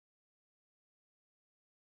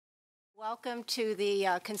Welcome to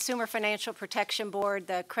the Consumer Financial Protection Board,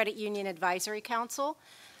 the Credit Union Advisory Council.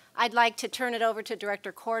 I'd like to turn it over to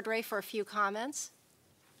Director Cordray for a few comments.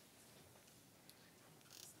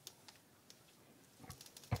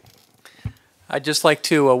 I'd just like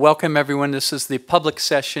to welcome everyone. This is the public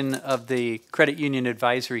session of the Credit Union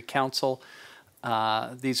Advisory Council.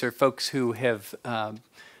 These are folks who have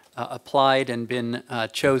applied and been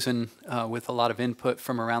chosen with a lot of input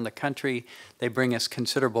from around the country. They bring us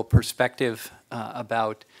considerable perspective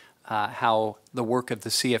about how the work of the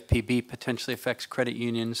CFPB potentially affects credit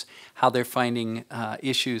unions, how they're finding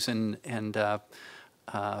issues and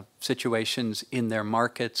situations in their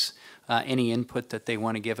markets. Any input that they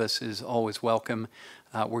want to give us is always welcome.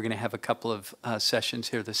 We're going to have a couple of sessions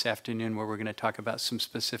here this afternoon where we're going to talk about some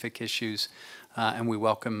specific issues, and we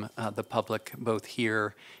welcome the public both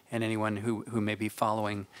here and anyone who may be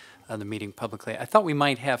following the meeting publicly. I thought we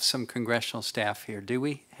might have some congressional staff here. Do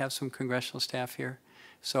we have some congressional staff here?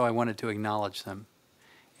 So I wanted to acknowledge them.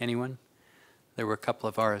 Anyone? There were a couple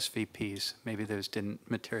of RSVPs. Maybe those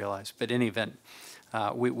didn't materialize. But in any event,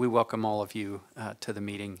 we welcome all of you to the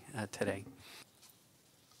meeting today.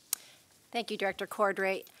 Thank you, Director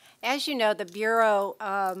Cordray. As you know, the Bureau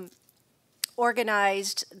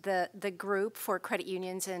organized the group for credit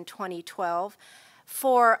unions in 2012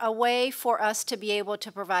 for a way for us to be able to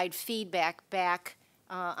provide feedback back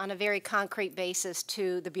on a very concrete basis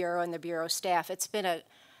to the Bureau and the Bureau staff. It's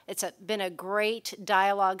been a great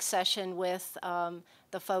dialogue session with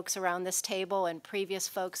the folks around this table and previous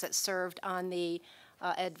folks that served on the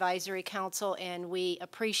Advisory Council, and we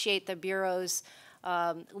appreciate the Bureau's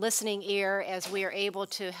listening ear as we are able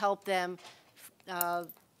to help them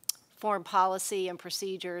form policy and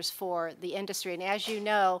procedures for the industry. And as you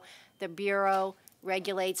know, the Bureau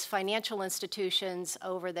regulates financial institutions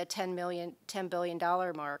over the $10 billion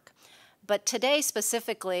mark. But today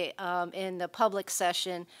specifically in the public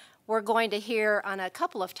session, we're going to hear on a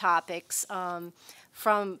couple of topics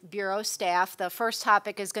from Bureau staff. The first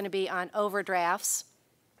topic is going to be on overdrafts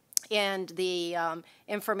and the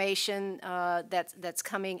information that's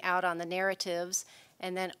coming out on the narratives,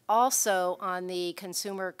 and then also on the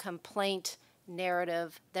consumer complaint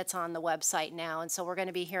narrative that's on the website now. And so we're going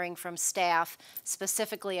to be hearing from staff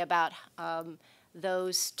specifically about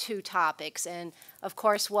those two topics. And of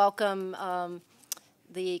course, welcome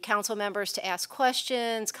the council members to ask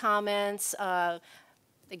questions, comments,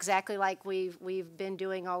 exactly like we've been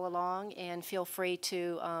doing all along, and feel free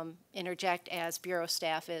to interject as Bureau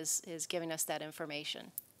staff is giving us that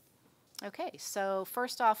information. Okay, so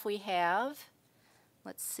first off we have,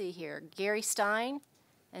 let's see here, Gary Stein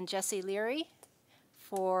and Jesse Leary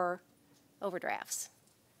for overdrafts.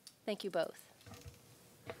 Thank you both.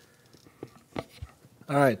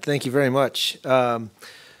 All right, thank you very much.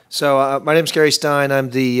 So my name is Gary Stein. I'm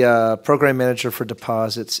the program manager for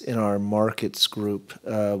deposits in our markets group,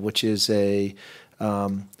 which is a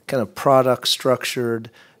kind of product structured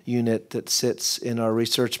unit that sits in our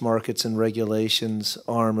research markets and regulations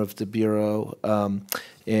arm of the Bureau.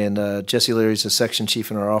 And Jesse Leary is a section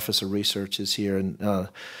chief in our Office of Research is here, and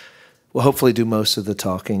we'll hopefully do most of the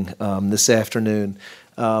talking this afternoon.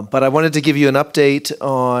 But I wanted to give you an update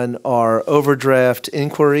on our overdraft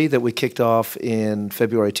inquiry that we kicked off in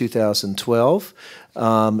February 2012.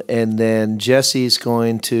 And then Jesse's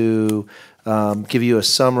going to give you a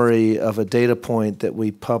summary of a data point that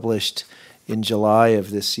we published in July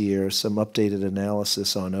of this year, some updated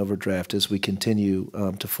analysis on overdraft as we continue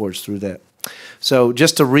to forge through that. So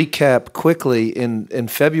just to recap quickly, in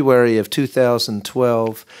February of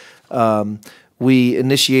 2012, we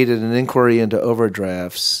initiated an inquiry into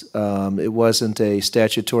overdrafts. It wasn't a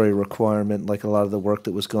statutory requirement like a lot of the work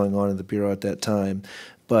that was going on in the Bureau at that time,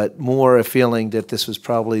 but more a feeling that this was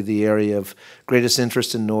probably the area of greatest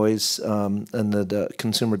interest and noise in the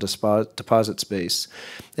consumer deposit space.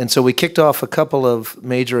 And so we kicked off a couple of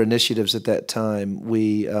major initiatives at that time.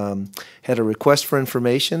 We had a request for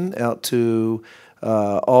information out to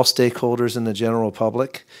all stakeholders in the general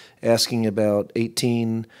public, asking about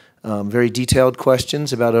 18 very detailed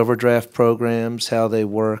questions about overdraft programs, how they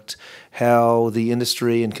worked, how the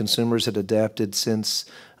industry and consumers had adapted since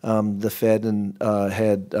the Fed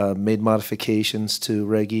had made modifications to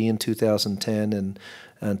Reg E in 2010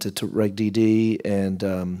 and to Reg DD, and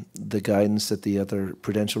the guidance that the other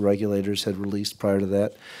prudential regulators had released prior to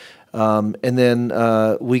that. And then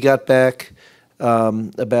we got back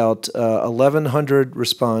about 1,100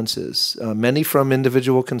 responses, many from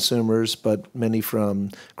individual consumers, but many from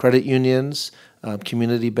credit unions,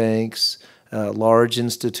 community banks, large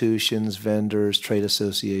institutions, vendors, trade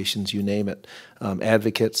associations, you name it,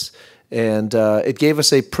 advocates. And it gave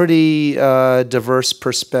us a pretty diverse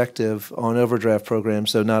perspective on overdraft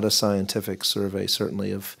programs, though not a scientific survey,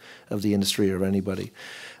 certainly, of the industry or anybody.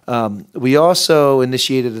 We also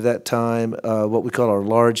initiated at that time what we call our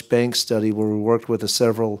large bank study, where we worked with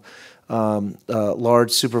several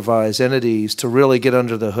large supervised entities to really get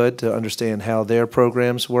under the hood to understand how their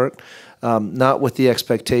programs work, not with the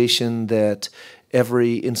expectation that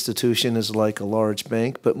every institution is like a large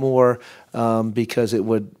bank, but more because it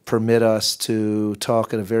would permit us to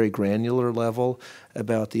talk at a very granular level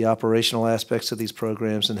about the operational aspects of these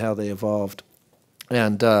programs and how they evolved.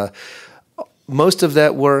 And most of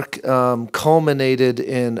that work culminated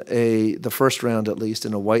in the first round, at least,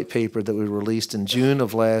 in a white paper that we released in June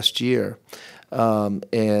of last year. In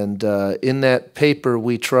that paper,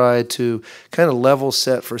 we tried to kind of level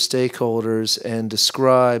set for stakeholders and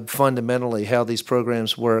describe fundamentally how these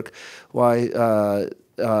programs work, why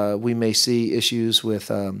we may see issues with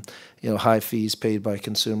high fees paid by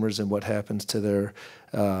consumers and what happens to their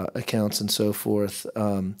accounts and so forth.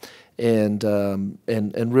 And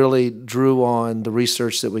really drew on the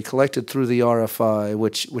research that we collected through the RFI,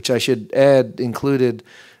 which I should add included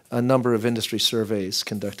a number of industry surveys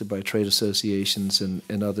conducted by trade associations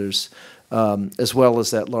and others, as well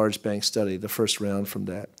as that large bank study, the first round from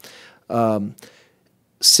that.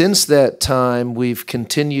 Since that time, we've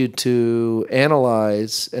continued to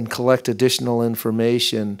analyze and collect additional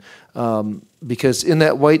information because in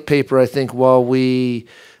that white paper, I think while we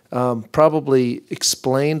probably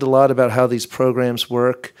explained a lot about how these programs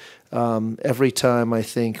work, every time I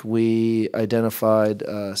think we identified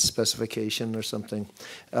a specification or something,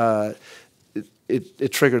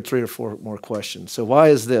 it triggered 3 or 4 more questions. So why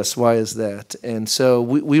is this? Why is that? And so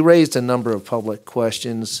we raised a number of public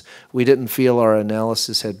questions. We didn't feel our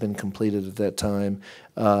analysis had been completed at that time,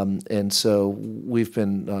 and so we've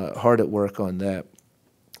been hard at work on that.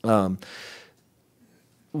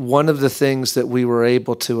 One of the things that we were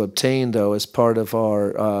able to obtain, though, as part of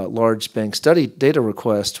our large bank study data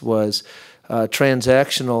request was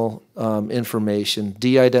transactional information,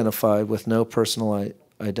 de-identified with no personal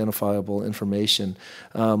identifiable information,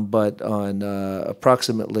 but on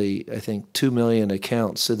approximately, I think, 2 million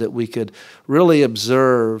accounts, so that we could really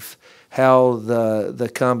observe how the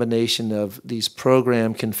combination of these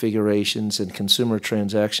program configurations and consumer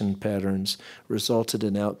transaction patterns resulted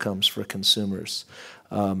in outcomes for consumers.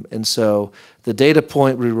 And so the data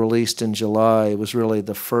point we released in July was really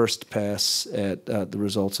the first pass at the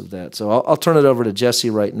results of that. So I'll turn it over to Jesse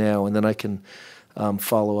right now, and then I can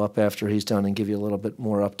follow up after he's done and give you a little bit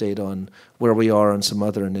more update on where we are on some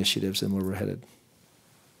other initiatives and where we're headed.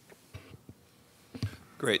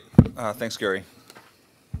 Great. Thanks, Gary.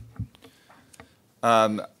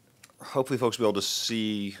 Hopefully folks will be able to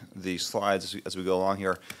see the slides as we go along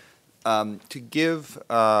here. To give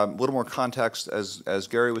a little more context, as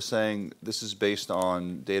Gary was saying, this is based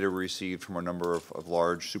on data received from a number of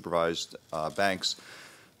large supervised banks.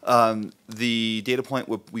 The data point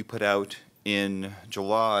we put out in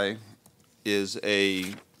July is it's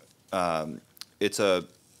a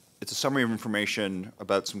summary of information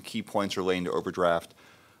about some key points relating to overdraft,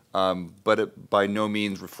 but it by no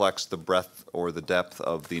means reflects the breadth or the depth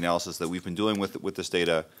of the analysis that we've been doing with this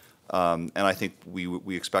data. And I think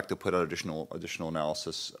we expect to put out additional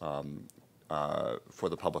analysis for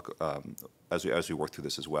the public as we work through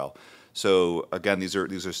this as well. So again, these are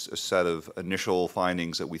a set of initial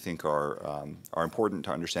findings that we think are important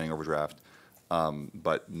to understanding overdraft,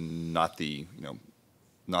 but not the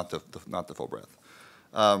full breadth.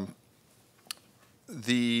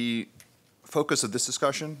 The focus of this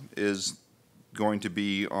discussion is going to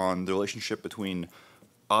be on the relationship between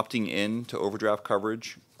opting in to overdraft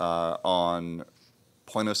coverage on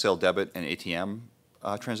point-of-sale debit and ATM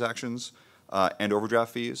transactions and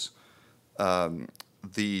overdraft fees,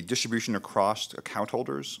 the distribution across account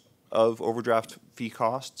holders of overdraft fee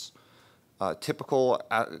costs, the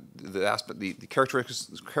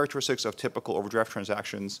characteristics of typical overdraft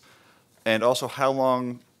transactions, and also how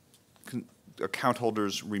long account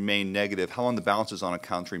holders remain negative, how long the balances on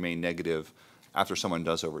accounts remain negative after someone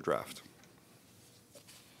does overdraft.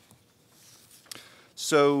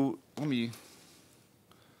 So let me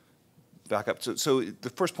back up. So the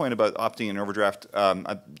first point about opting in overdraft,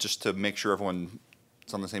 just to make sure everyone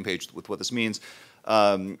is on the same page with what this means,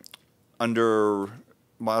 under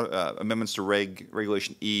amendments to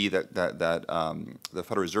Regulation E that the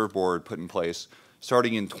Federal Reserve Board put in place,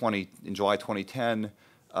 starting in July 2010,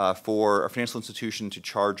 for a financial institution to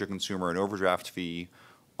charge a consumer an overdraft fee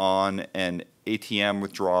on an ATM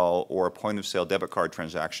withdrawal or a point-of-sale debit card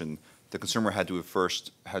transaction, the consumer had to have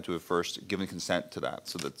first given consent to that.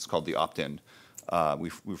 So that's called the opt-in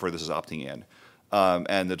we refer to this as opting in.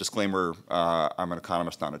 And the disclaimer, I'm an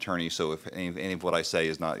economist, not an attorney, so if any of what I say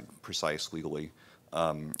is not precise legally,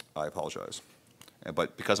 I apologize.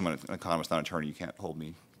 But because I'm an economist, not an attorney, you can't hold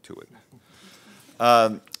me to it.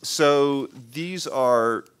 So these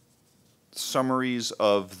are summaries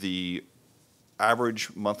of the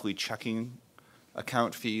average monthly checking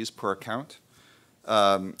account fees per account.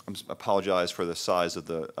 I apologize for the size of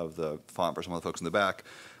the font for some of the folks in the back.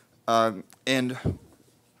 And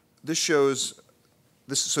this shows,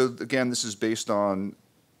 so again, this is based on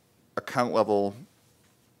account level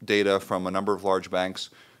data from a number of large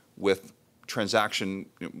banks with transaction,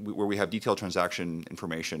 where we have detailed transaction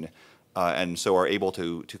information, and so are able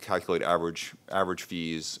to calculate average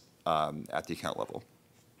fees at the account level.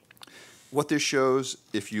 What this shows,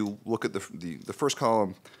 if you look at the first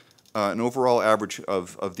column, an overall average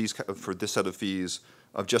of these for this set of fees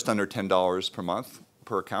of just under $10 per month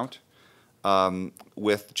per account,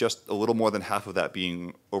 with just a little more than half of that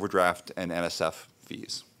being overdraft and NSF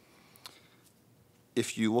fees.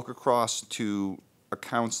 If you look across to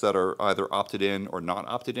accounts that are either opted in or not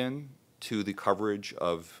opted in to the coverage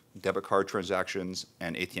of debit card transactions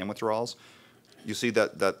and ATM withdrawals, you see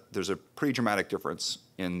that there's a pretty dramatic difference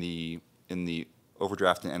in the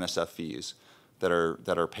overdraft and NSF fees that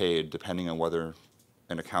are paid depending on whether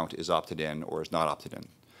an account is opted in or is not opted in.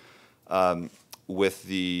 With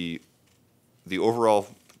the overall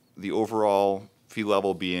fee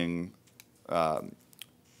level being about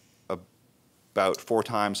 4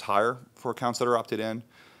 times higher for accounts that are opted in,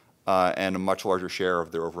 and a much larger share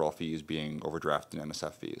of their overall fees being overdraft and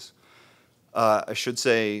NSF fees. I should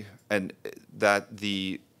say, and that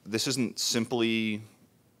this isn't simply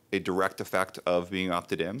a direct effect of being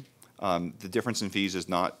opted in. The difference in fees is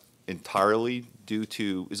not entirely due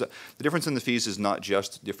to, the difference in the fees is not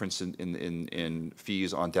just difference in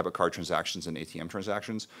fees on debit card transactions and ATM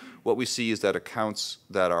transactions. What we see is that accounts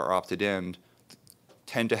that are opted in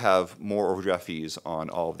tend to have more overdraft fees on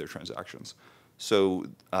all of their transactions. So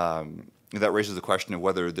that raises the question of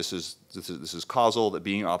whether this is causal, that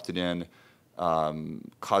being opted in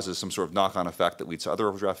causes some sort of knock-on effect that leads to other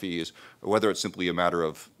overdraft fees, or whether it's simply a matter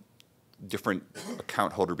of different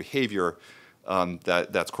account holder behavior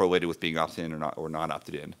that's correlated with being opted in or not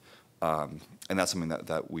opted in. And that's something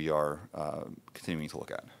that we are continuing to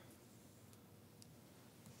look at.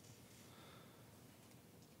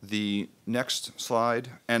 The next slide,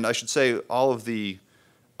 and I should say all of the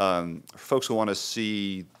folks who want to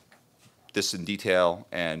see this in detail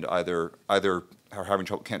and either are having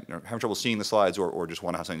trouble seeing the slides or just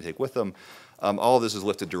want to have something to take with them, all of this is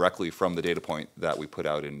lifted directly from the data point that we put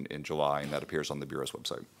out in July, and that appears on the Bureau's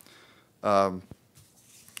website.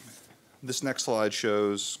 This next slide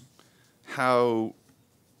shows how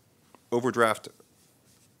overdraft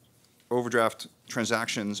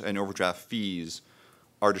transactions and overdraft fees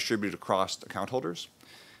are distributed across account holders.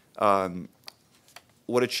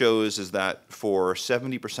 What it shows is that for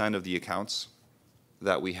 70% of the accounts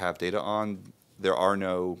that we have data on, there are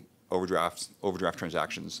no overdraft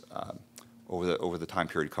transactions over the time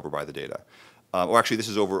period covered by the data. Or actually, this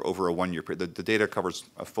is over a 1-year period. The data covers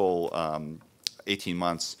a full 18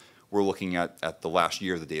 months. We're looking at the last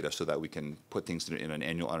year of the data so that we can put things on an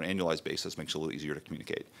annualized basis, makes it a little easier to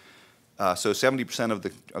communicate. So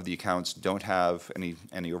 70% of the accounts don't have any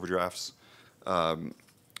overdrafts. An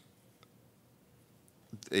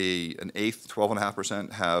eighth,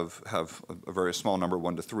 12.5%, have a very small number,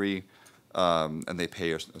 1 to 3, and they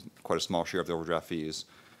pay quite a small share of the overdraft fees.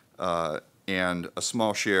 And a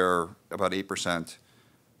small share, about 8%,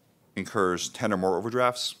 incurs 10 or more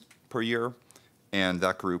overdrafts per year, and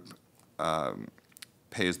that group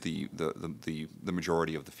pays the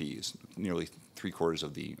majority of the fees, nearly 3/4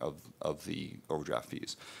 of the overdraft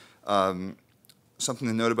fees. Something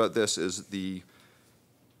to note about this is the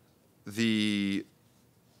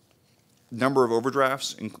number of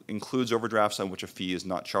overdrafts includes overdrafts on which a fee is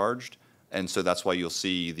not charged, and so that's why you'll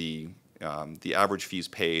see the average fees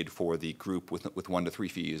paid for the group with 1 to 3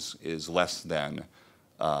 fees is less than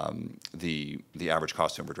the average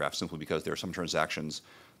cost of overdraft, simply because there are some transactions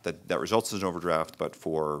that results in an overdraft, but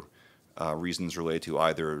for reasons related to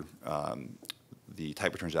either the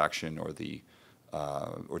type of transaction or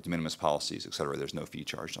or de minimis policies, et cetera, there's no fee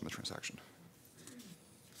charged on the transaction.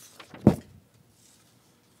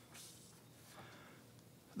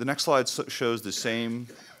 The next slide shows the same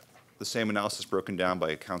analysis broken down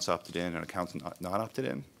by accounts opted in and accounts not opted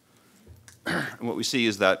in. And what we see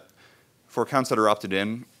is that for accounts that are opted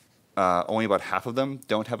in, only about half of them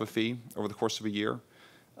don't have a fee over the course of a year.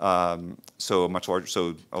 So a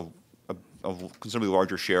considerably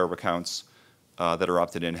larger share of accounts that are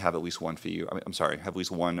opted in have at least one fee. I'm sorry, have at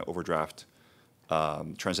least one overdraft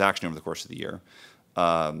transaction over the course of the year,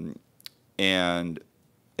 and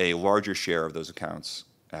a larger share of those accounts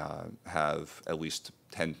have at least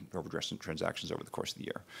 10 overdraft transactions over the course of the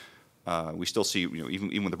year. We still see,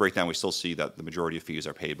 even with the breakdown, we still see that the majority of fees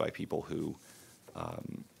are paid by people who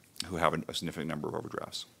have a significant number of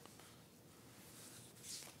overdrafts.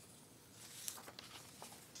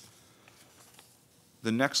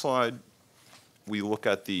 The next slide, we look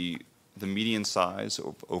at the median size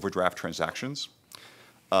of overdraft transactions.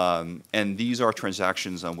 And these are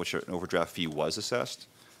transactions on which an overdraft fee was assessed.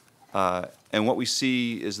 And what we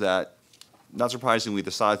see is that, not surprisingly,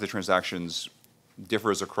 the size of the transactions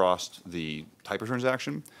differs across the type of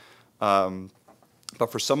transaction. But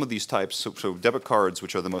for some of these types, so debit cards,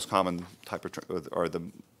 which are the most common type of, are the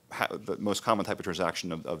most common type of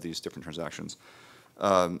transaction of these different transactions,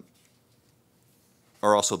 are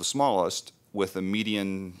also the smallest, with a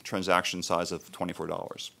median transaction size of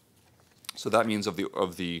 $24. So that means of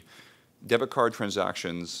the debit card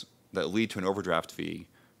transactions that lead to an overdraft fee,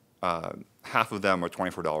 half of them are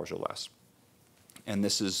 $24 or less. And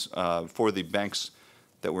this is for the banks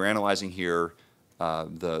that we're analyzing here,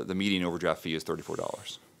 the median overdraft fee is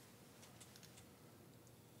 $34.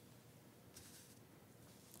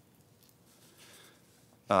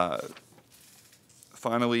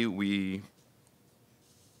 Finally, we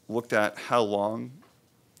looked at how long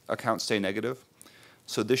accounts stay negative.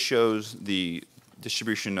 So this shows the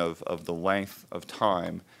distribution of the length of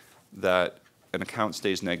time that an account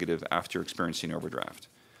stays negative after experiencing overdraft.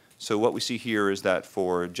 So what we see here is that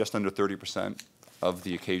for just under 30% of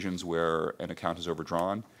the occasions where an account is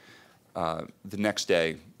overdrawn, the next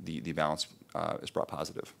day the balance is brought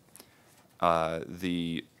positive.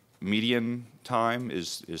 The median time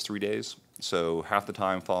is 3 days. So half the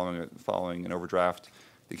time following an overdraft,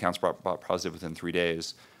 the account's brought positive within 3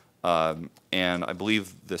 days. And I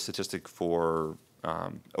believe the statistic for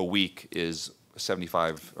a week is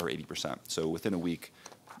 75 or 80%. So within a week,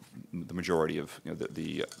 the majority of,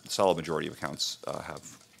 the solid majority of accounts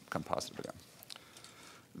have come positive again.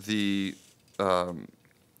 The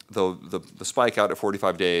spike out at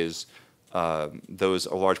 45 days, a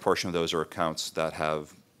large portion of those are accounts that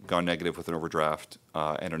have gone negative with an overdraft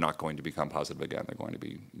and are not going to become positive again. They're going to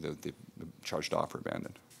be charged off or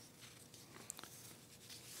abandoned.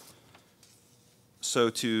 So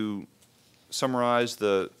to summarize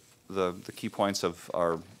the key points of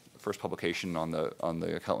our first publication on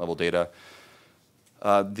the account level data,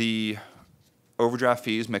 the overdraft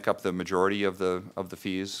fees make up the majority of the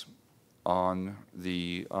fees on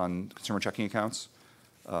consumer checking accounts.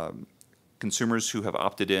 Consumers who have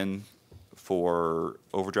opted in for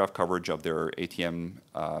overdraft coverage of their ATM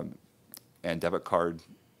and debit card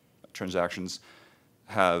transactions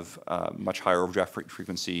have much higher overdraft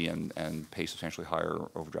frequency and pay substantially higher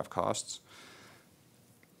overdraft costs.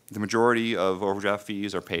 The majority of overdraft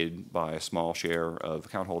fees are paid by a small share of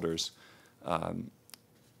account holders, and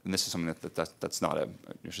this is something that's not I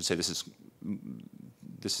should say this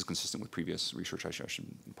is consistent with previous research. I should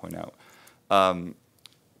point out.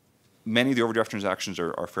 Many of the overdraft transactions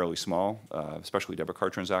are fairly small, especially debit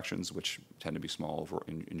card transactions, which tend to be small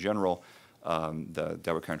in general. The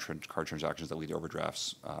debit card transactions that lead to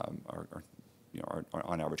overdrafts are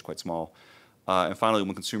on average quite small. And finally,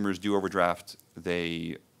 when consumers do overdraft,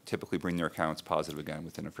 they typically bring their accounts positive again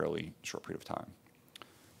within a fairly short period of time.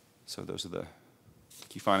 So those are the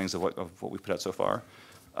key findings of what we've put out so far,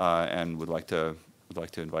 and would like to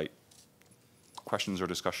invite questions or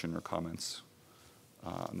discussion or comments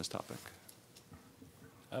on this topic.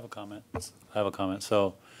 I have a comment.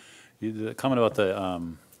 So the comment about a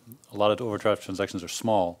lot of overdraft transactions are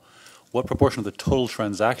small. What proportion of the total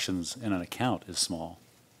transactions in an account is small?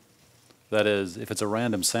 That is, if it's a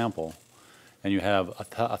random sample and you have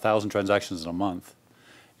 1,000 transactions in a month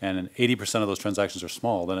and 80% of those transactions are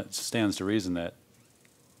small, then it stands to reason that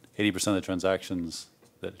 80% of the transactions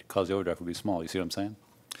that cause the overdraft would be small. You see what I'm saying?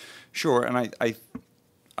 Sure, and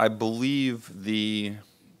I believe the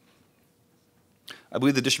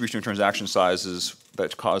distribution of transaction sizes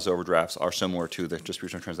that cause overdrafts are similar to the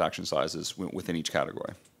distribution of transaction sizes within each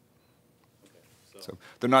category. Okay, so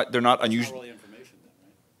they're not unusual. Not really information then,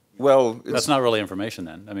 right? Well, that's not really information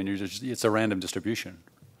then. I mean, it's a random distribution.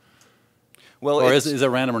 Well, or is it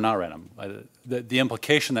random or not random? The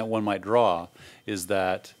implication that one might draw is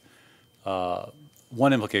that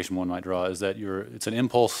one implication one might draw is that it's an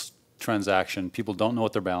impulse transaction. People don't know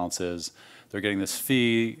what their balance is. They're getting this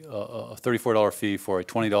fee, a $34 fee for a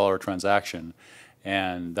 $20 transaction,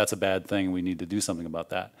 and that's a bad thing. We need to do something about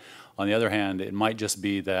that. On the other hand, it might just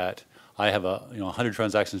be that I have 100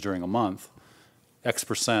 transactions during a month,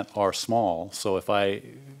 X% are small, so if I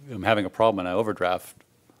am having a problem and I overdraft,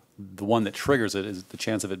 the one that triggers it is the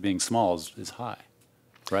chance of it being small is high,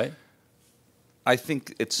 right? I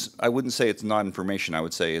think I wouldn't say it's not information. I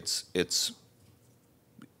would say it's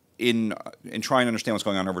in trying to understand what's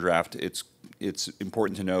going on in overdraft, it's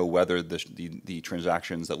important to know whether the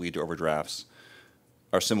transactions that lead to overdrafts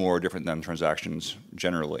are similar or different than transactions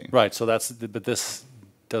generally. Right, so but this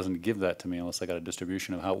doesn't give that to me unless I got a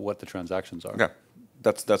distribution of what the transactions are. Okay,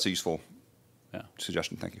 that's a useful Yeah.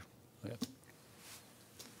 suggestion. Thank you. Okay.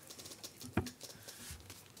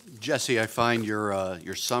 Jesse, I find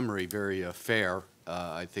your summary very fair.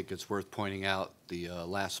 I think it's worth pointing out the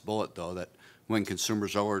last bullet, though, that when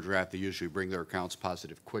consumers overdraft, they usually bring their accounts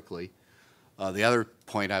positive quickly. The other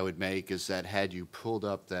point I would make is that had you pulled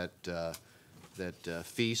up that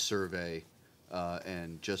fee survey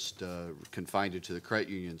and just confined it to the credit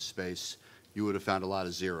union space, you would have found a lot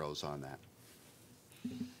of zeros on that.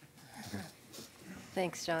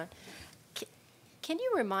 Thanks, John. Can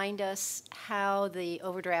you remind us how the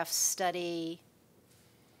overdraft study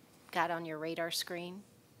got on your radar screen?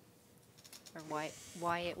 Or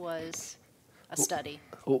why it was a study?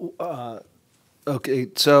 Okay,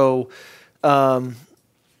 so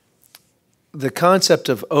the concept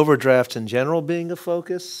of overdraft in general being a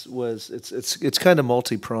focus was it's kind of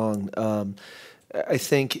multi-pronged. I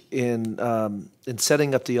think in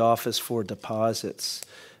setting up the office for deposits,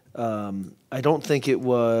 I don't think it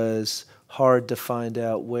was hard to find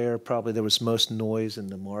out where probably there was most noise in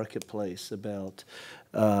the marketplace about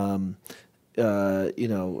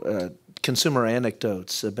consumer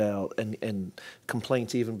anecdotes about and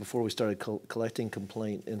complaints even before we started collecting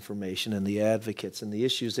complaint information, and the advocates and the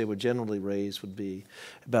issues they would generally raise would be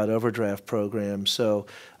about overdraft programs. So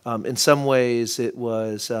in some ways it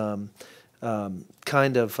was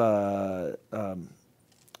kind of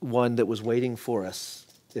one that was waiting for us,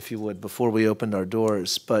 if you would, before we opened our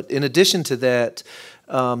doors. But in addition to that,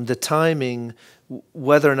 the timing,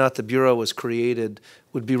 whether or not the Bureau was created,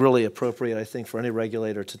 would be really appropriate, I think, for any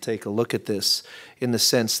regulator to take a look at this, in the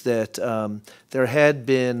sense that there had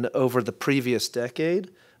been, over the previous decade,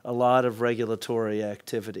 a lot of regulatory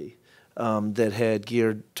activity that had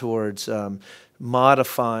geared towards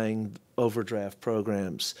modifying overdraft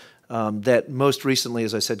programs. That most recently,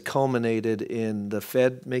 as I said, culminated in the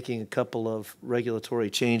Fed making a couple of regulatory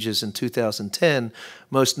changes in 2010,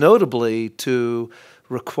 most notably to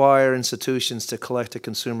require institutions to collect a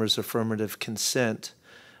consumer's affirmative consent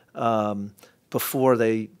before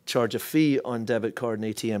they charge a fee on debit card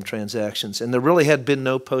and ATM transactions. And there really had been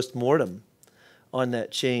no post-mortem on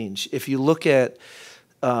that change. If you look at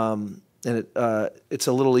and it's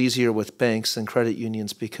a little easier with banks than credit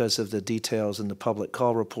unions because of the details in the public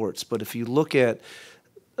call reports. But if you look at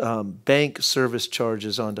bank service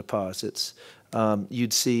charges on deposits,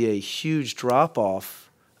 you'd see a huge drop-off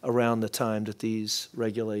around the time that these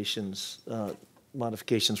regulations,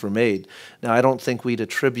 modifications were made. Now, I don't think we'd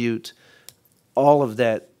attribute all of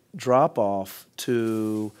that drop-off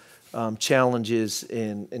to challenges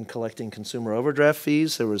in collecting consumer overdraft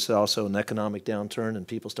fees. There was also an economic downturn and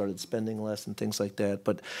people started spending less and things like that.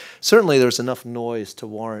 But certainly there's enough noise to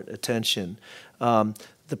warrant attention.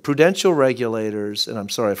 The prudential regulators, and I'm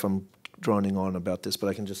sorry if I'm droning on about this, but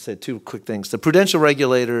I can just say two quick things. The prudential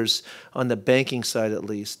regulators, on the banking side at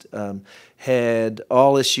least, had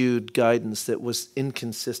all issued guidance that was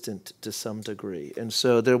inconsistent to some degree. And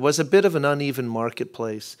so there was a bit of an uneven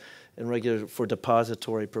marketplace for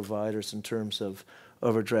depository providers in terms of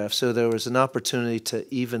overdraft. So there was an opportunity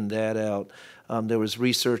to even that out. There was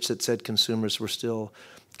research that said consumers were still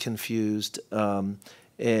confused. And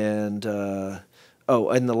the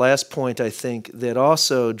last point, I think, that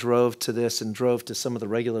also drove to this and drove to some of the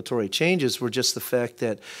regulatory changes were just the fact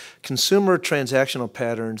that consumer transactional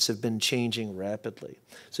patterns have been changing rapidly.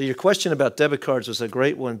 So your question about debit cards was a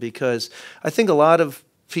great one, because I think a lot of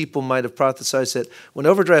people might have prophesized that when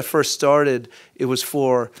overdraft first started, it was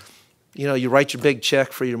for, you write your big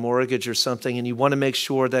check for your mortgage or something, and you want to make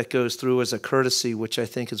sure that goes through as a courtesy, which I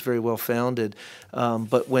think is very well founded.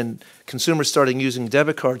 But when consumers started using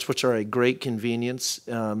debit cards, which are a great convenience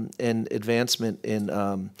and advancement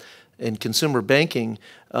in consumer banking,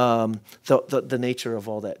 the nature of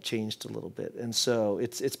all that changed a little bit. And so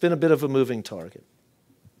it's been a bit of a moving target.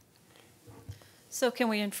 So can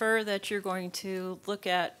we infer that you're going to look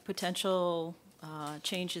at potential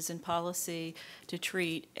changes in policy to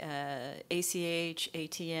treat ACH,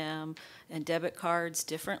 ATM, and debit cards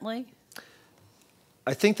differently?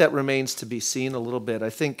 I think that remains to be seen a little bit. I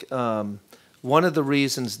think one of the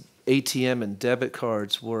reasons ATM and debit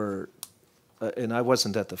cards were and I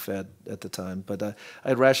wasn't at the Fed at the time, but I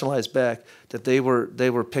had rationalized back that they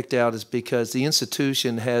were picked out as because the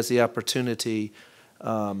institution has the opportunity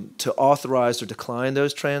to authorize or decline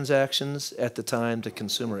those transactions at the time the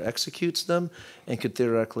consumer executes them, and could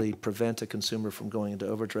theoretically prevent a consumer from going into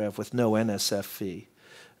overdraft with no NSF fee,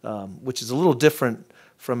 which is a little different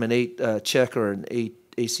from an 8 check or an 8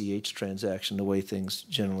 ACH transaction, the way things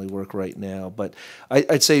generally work right now. But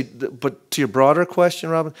I'd say, but to your broader question,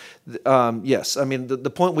 Robin, yes. I mean, the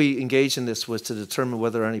point we engaged in this was to determine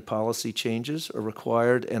whether any policy changes are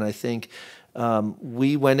required, and I think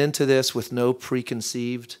we went into this with no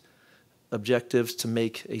preconceived objectives to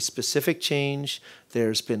make a specific change.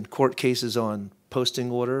 There's been court cases on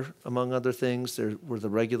posting order, among other things. There were the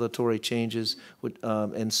regulatory changes,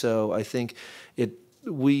 and so I think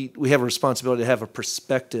we have a responsibility to have a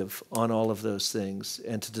perspective on all of those things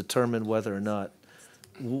and to determine whether or not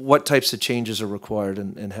what types of changes are required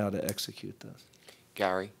and how to execute those.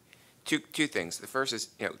 Gary, two things. The first is,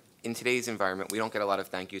 in today's environment, we don't get a lot of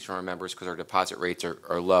thank yous from our members because our deposit rates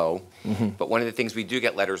are low. Mm-hmm. But one of the things we do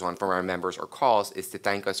get letters on from our members or calls is to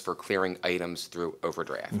thank us for clearing items through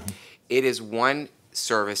overdraft. Mm-hmm. It is one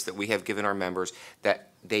service that we have given our members that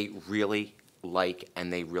they really like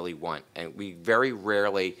and they really want. And we very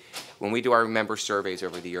rarely, when we do our member surveys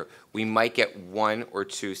over the year, we might get one or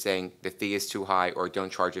two saying the fee is too high or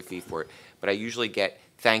don't charge a fee for it. But I usually get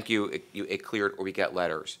thank you, it cleared, or we get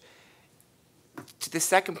letters. To the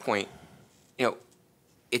second point,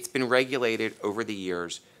 it's been regulated over the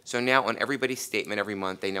years. So now on everybody's statement every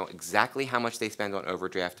month, they know exactly how much they spend on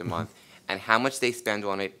overdraft a month and how much they spend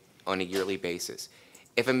on it on a yearly basis.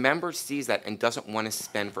 If a member sees that and doesn't want to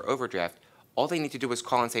spend for overdraft, all they need to do is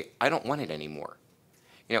call and say, I don't want it anymore.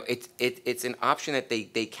 It's an option that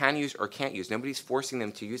they can use or can't use. Nobody's forcing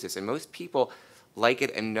them to use this. And most people like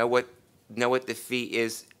it and know what the fee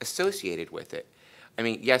is associated with it. I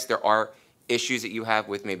mean, yes, there are issues that you have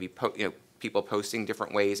with maybe people posting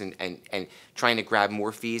different ways and trying to grab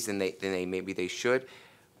more fees than maybe they should.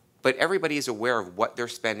 But everybody is aware of what they're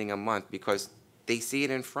spending a month because they see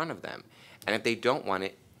it in front of them. And if they don't want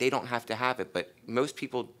it, they don't have to have it. But most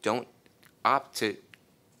people don't opt to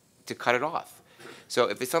cut it off. So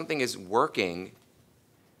if something is working,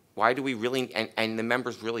 why do we really, and the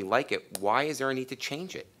members really like it, why is there a need to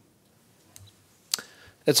change it?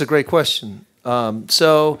 That's a great question. I'd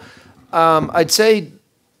say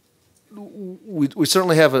we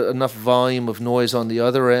certainly have enough volume of noise on the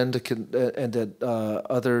other end and that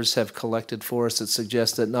others have collected for us that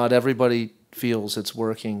suggests that not everybody feels it's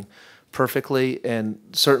working perfectly, and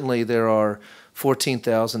certainly there are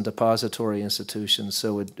 14,000 depository institutions,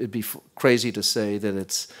 so it'd be crazy to say that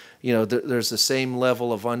it's, there's the same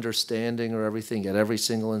level of understanding or everything at every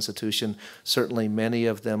single institution. Certainly many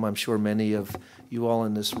of them, I'm sure many of you all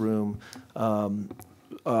in this room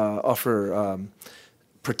offer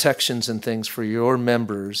protections and things for your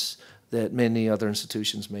members that many other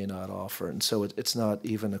institutions may not offer, and so it's not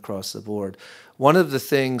even across the board. One of the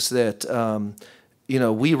things that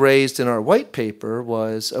we raised in our white paper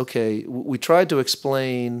was, okay, we tried to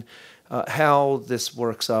explain how this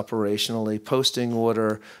works operationally. Posting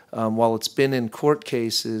order, while it's been in court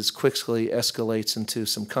cases, quickly escalates into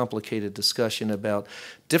some complicated discussion about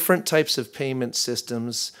different types of payment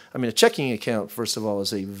systems. I mean, a checking account, first of all,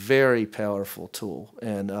 is a very powerful tool,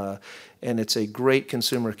 and it's a great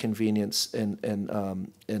consumer convenience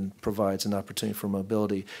and provides an opportunity for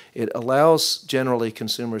mobility. It allows generally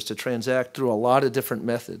consumers to transact through a lot of different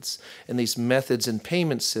methods, and these methods and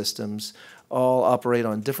payment systems all operate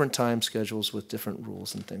on different time schedules with different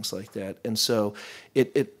rules and things like that. And so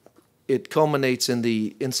it culminates in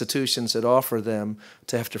the institutions that offer them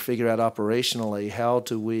to have to figure out operationally how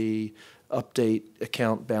do we update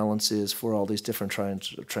account balances for all these different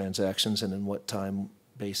transactions and in what time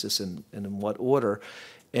basis and in what order.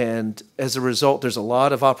 And as a result, there's a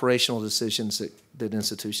lot of operational decisions that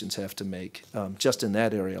institutions have to make just in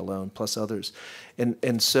that area alone, plus others.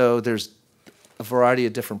 And so there's a variety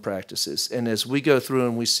of different practices. And as we go through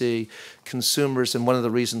and we see consumers, and one of the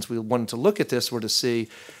reasons we wanted to look at this were to see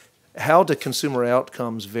how do consumer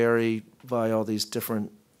outcomes vary by all these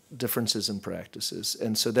differences in practices.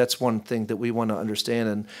 And so that's one thing that we want to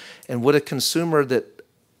understand. And would a consumer that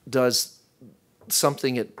does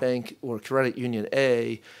something at bank or credit union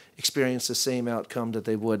A experience the same outcome that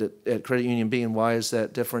they would at credit union B, and why is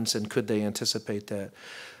that difference, and could they anticipate that?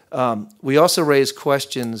 We also raised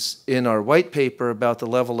questions in our white paper about the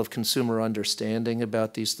level of consumer understanding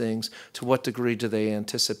about these things. To what degree do they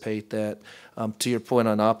anticipate that? To your point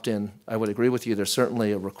on opt-in, I would agree with you. There's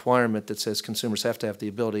certainly a requirement that says consumers have to have the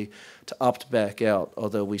ability to opt back out,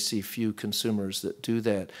 although we see few consumers that do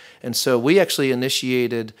that. And so we actually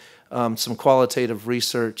initiated some qualitative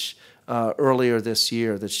research earlier this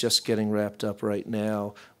year that's just getting wrapped up right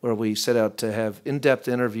now, where we set out to have in-depth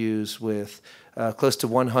interviews with close to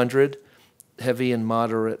 100 heavy and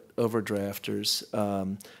moderate overdrafters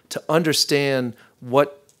to understand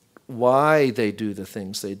why they do the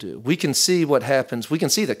things they do. We can see what happens. We can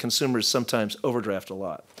see that consumers sometimes overdraft a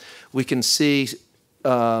lot. We can see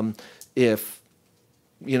if,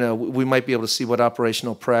 we might be able to see what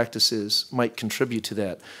operational practices might contribute to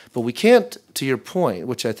that. But we can't, to your point,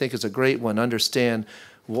 which I think is a great one, understand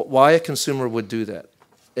why a consumer would do that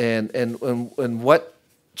and what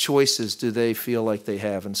choices do they feel like they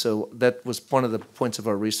have. And so that was one of the points of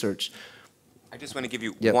our research. I just want to give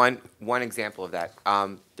you Yep. one example of that.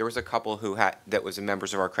 There was a couple that was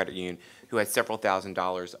members of our credit union who had several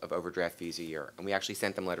 $1,000s of overdraft fees a year, and we actually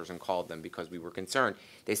sent them letters and called them because we were concerned.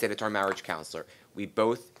 They said, it's our marriage counselor. We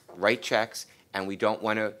both write checks, and we don't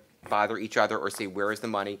want to bother each other or say, where is the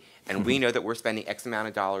money? And we know that we're spending X amount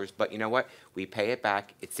of dollars, but you know what? We pay it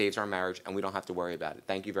back, it saves our marriage, and we don't have to worry about it.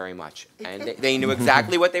 Thank you very much. And they knew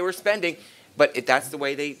exactly what they were spending, but that's the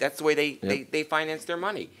way they finance their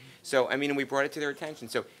money. So, I mean, we brought it to their attention.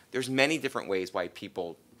 So there's many different ways why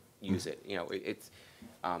people use it.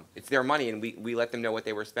 It's their money, and we let them know what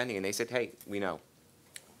they were spending, and they said, hey, we know.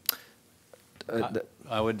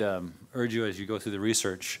 I would urge you, as you go through the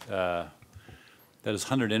research, that is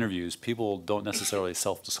 100 interviews. People don't necessarily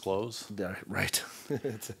self-disclose. Right.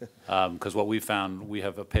 Because what we found, we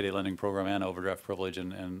have a payday lending program and overdraft privilege,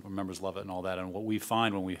 and members love it and all that. And what we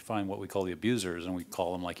find when we find what we call the abusers, and we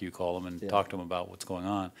call them like you call them and talk to them about what's going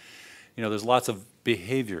on, there's lots of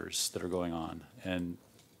behaviors that are going on. And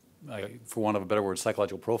for want of a better word,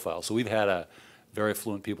 psychological profile. So we've had very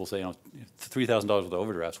affluent people say, $3,000 worth of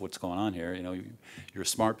overdrafts, what's going on here? You're a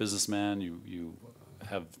smart businessman, you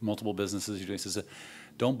have multiple businesses, you're doing this.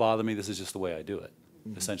 Don't bother me, this is just the way I do it,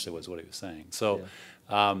 essentially was what he was saying. So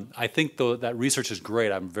I think that research is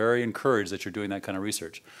great. I'm very encouraged that you're doing that kind of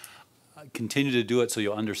research. Continue to do it so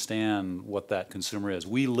you'll understand what that consumer is.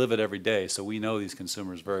 We live it every day, so we know these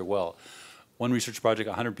consumers very well. One research project,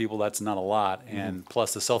 100 people, that's not a lot, and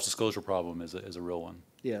plus the self-disclosure problem is a real one.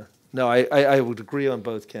 Yeah. No, I would agree on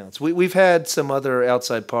both counts. We've had some other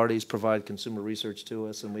outside parties provide consumer research to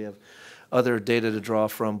us, and we have other data to draw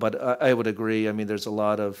from. But I would agree. I mean, there's a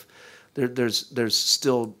lot of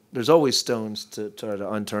there's always stones to try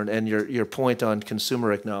to unturn. And your point on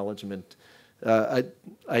consumer acknowledgement, I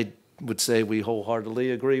would say we wholeheartedly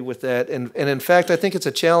agree with that. And in fact, I think it's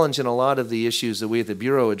a challenge in a lot of the issues that we at the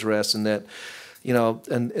Bureau address, in that,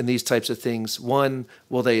 and these types of things. One,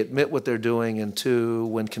 will they admit what they're doing? And two,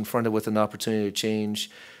 when confronted with an opportunity to change,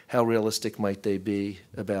 how realistic might they be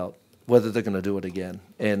about whether they're going to do it again?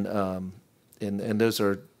 And those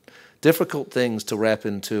are difficult things to wrap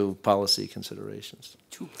into policy considerations.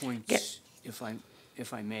 2 points, if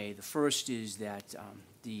I may. The first is that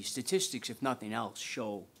the statistics, if nothing else,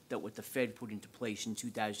 show that what the Fed put into place in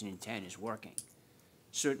 2010 is working.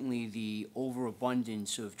 Certainly the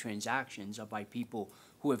overabundance of transactions are by people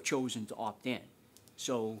who have chosen to opt in.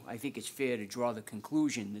 So I think it's fair to draw the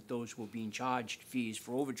conclusion that those who are being charged fees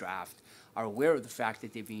for overdraft are aware of the fact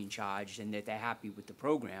that they're being charged and that they're happy with the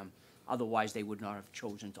program. Otherwise, they would not have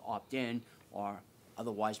chosen to opt in, or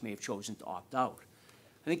otherwise may have chosen to opt out.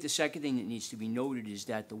 I think the second thing that needs to be noted is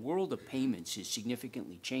that the world of payments is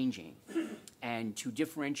significantly changing. And to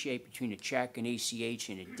differentiate between a check, an ACH,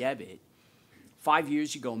 and a debit, 5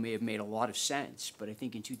 years ago may have made a lot of sense, but I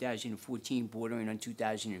think in 2014, bordering on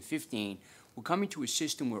 2015, we're coming to a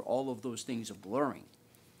system where all of those things are blurring.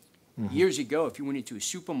 Years ago, if you went into a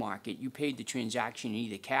supermarket, you paid the transaction in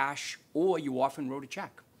either cash or you often wrote a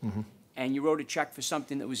check. And you wrote a check for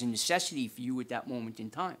something that was a necessity for you at that moment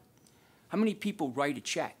in time. How many people write a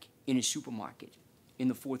check in a supermarket in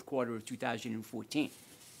the fourth quarter of 2014?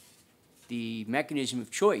 The mechanism of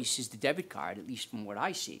choice is the debit card, at least from what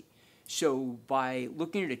I see. So by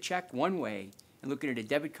looking at a check one way and looking at a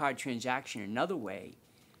debit card transaction another way,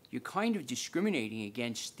 you're kind of discriminating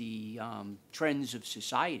against the trends of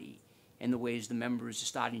society and the ways the members are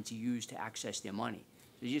starting to use to access their money.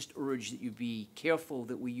 So I just urge that you be careful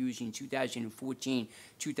that we're using 2014,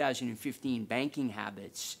 2015 banking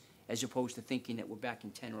habits as opposed to thinking that we're back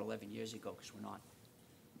in 10 or 11 years ago, because we're not.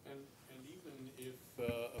 And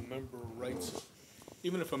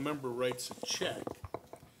even if a member writes a check,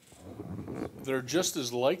 they're just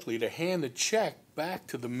as likely to hand the check back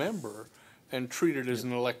to the member and treat it as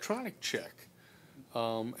an electronic check.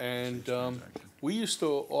 We used to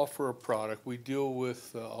offer a product. We deal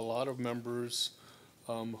with a lot of members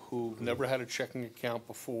who've never had a checking account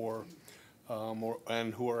before,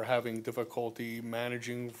 and who are having difficulty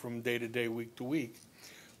managing from day to day, week to week.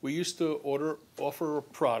 We used to offer a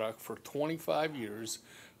product for 25 years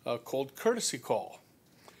called Courtesy Call.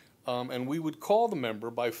 And we would call the member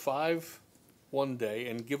by 5 one day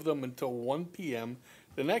and give them until 1 p.m.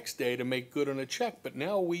 the next day to make good on a check. But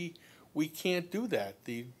now we can't do that.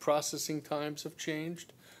 The processing times have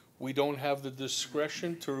changed. We don't have the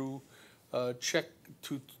discretion to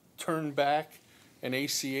turn back an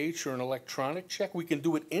ACH or an electronic check. We can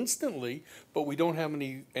do it instantly, but we don't have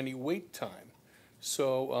any wait time.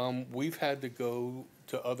 So we've had to go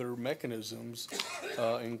to other mechanisms,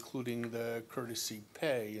 including the courtesy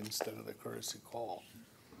pay instead of the courtesy call.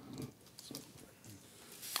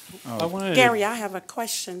 Gary, I have a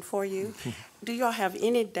question for you. Do y'all have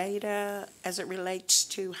any data as it relates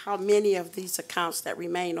to how many of these accounts that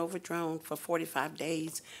remain overdrawn for 45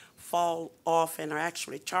 days fall off and are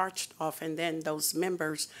actually charged off, and then those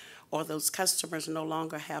members or those customers no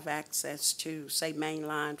longer have access to, say,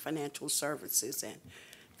 mainline financial services, and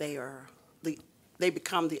they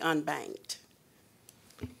become the unbanked?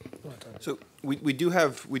 So we do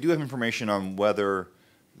have information on whether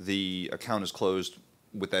the account is closed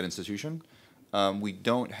with that institution. We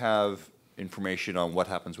don't have information on what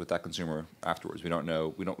happens with that consumer afterwards. We don't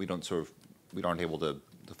know. We aren't able to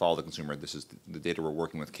follow the consumer. This is the data we're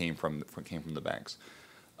working with came from the banks.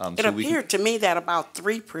 It appeared to me that about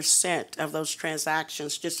 3% of those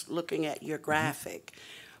transactions, just looking at your graphic,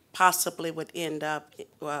 possibly would end up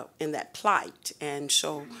in that plight. And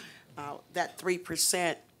so that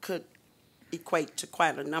 3% could equate to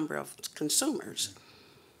quite a number of consumers.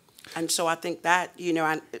 And so I think that,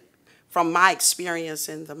 from my experience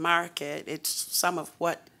in the market, it's some of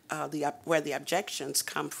what where the objections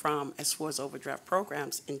come from as far as overdraft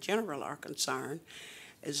programs in general are concerned,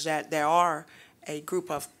 is that there are a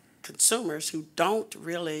group of consumers who don't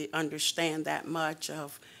really understand that much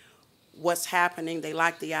of what's happening. They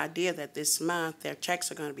like the idea that this month their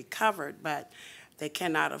checks are going to be covered, but they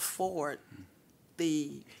cannot afford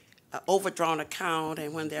the overdrawn account,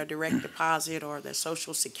 and when their direct deposit or their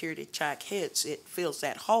Social Security check hits, it fills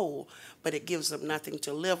that hole, but it gives them nothing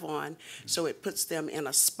to live on. So it puts them in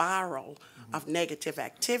a spiral of negative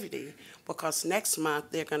activity, because next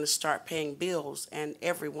month they're going to start paying bills, and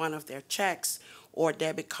every one of their checks or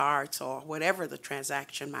debit cards or whatever the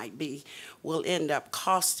transaction might be will end up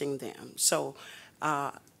costing them. So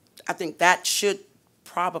I think that should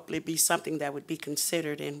probably be something that would be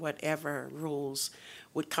considered in whatever rules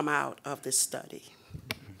would come out of this study.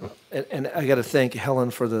 And I got to thank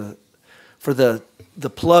Helen for the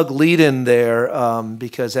plug lead in there,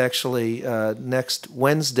 because actually next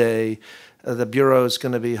Wednesday the Bureau is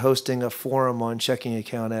going to be hosting a forum on checking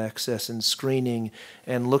account access and screening,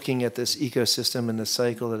 and looking at this ecosystem and the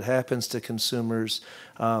cycle that happens to consumers,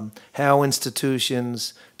 how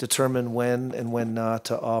institutions determine when and when not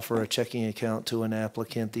to offer a checking account to an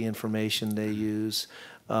applicant, the information they use,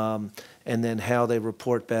 and then how they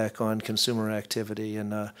report back on consumer activity.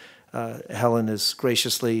 And Helen has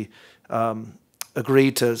graciously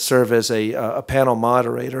agreed to serve as a panel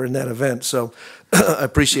moderator in that event. So I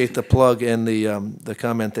appreciate the plug and the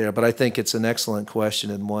comment there. But I think it's an excellent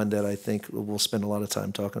question, and one that I think we'll spend a lot of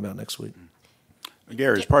time talking about next week.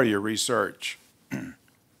 Gary, as part of your research,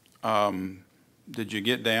 did you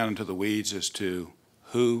get down into the weeds as to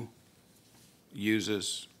who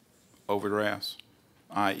uses overdrafts,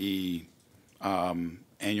 i.e.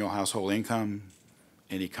 Annual household income,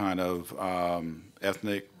 any kind of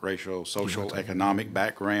ethnic, racial, social, economic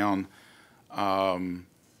background? Because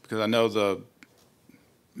I know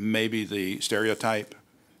maybe the stereotype,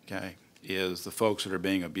 okay, is the folks that are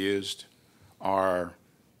being abused are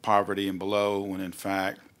poverty and below, when in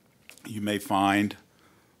fact you may find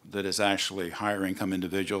that it's actually higher income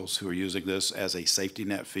individuals who are using this as a safety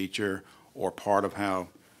net feature, or part of how,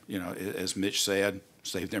 as Mitch said,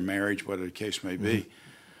 save their marriage, whatever the case may be.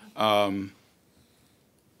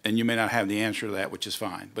 And you may not have the answer to that, which is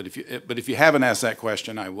fine. But if you haven't asked that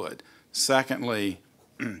question, I would. Secondly,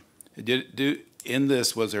 in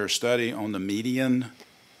this, was there a study on the median,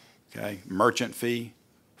 merchant fee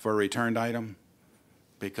for a returned item?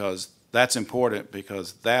 Because that's important,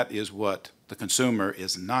 because that is what the consumer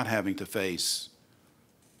is not having to face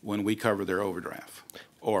when we cover their overdraft,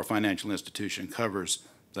 or a financial institution covers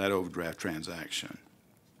that overdraft transaction.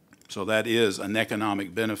 So that is an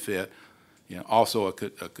economic benefit, also a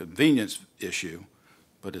convenience issue,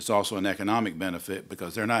 but it's also an economic benefit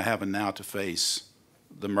because they're not having now to face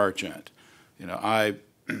the merchant. You know,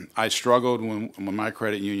 I struggled when my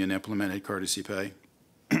credit union implemented Courtesy Pay,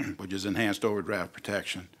 which is enhanced overdraft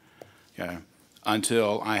protection, okay,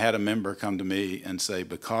 until I had a member come to me and say,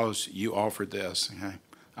 because you offered this, okay,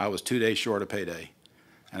 I was 2 days short of payday,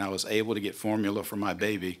 and I was able to get formula for my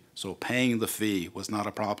baby, so paying the fee was not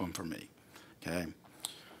a problem for me, okay?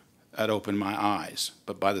 That opened my eyes.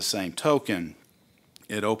 But by the same token,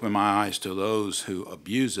 it opened my eyes to those who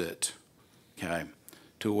abuse it, okay,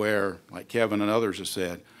 to where, like Kevin and others have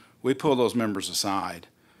said, we pull those members aside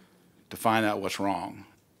to find out what's wrong.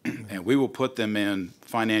 And we will put them in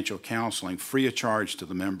financial counseling free of charge to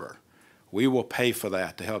the member. We will pay for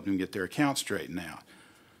that to help them get their account straightened out.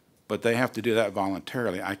 But they have to do that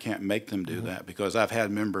voluntarily. I can't make them do that because I've had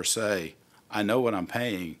members say, I know what I'm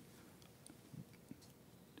paying.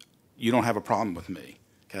 You don't have a problem with me,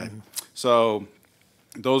 okay? So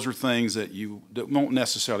those are things that that won't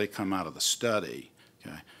necessarily come out of the study,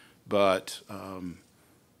 okay? But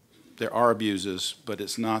there are abuses, but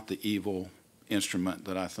it's not the evil instrument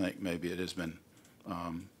that I think maybe it has been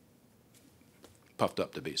puffed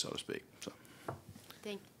up to be, so to speak. So.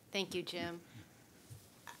 Thank you, Jim.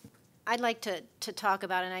 I'd like to talk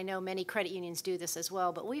about, and I know many credit unions do this as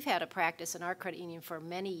well, but we've had a practice in our credit union for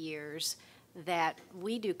many years that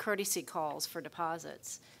we do courtesy calls for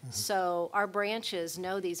deposits. So our branches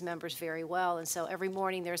know these members very well, and so every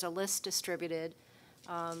morning there's a list distributed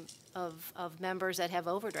of members that have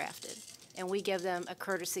overdrafted, and we give them a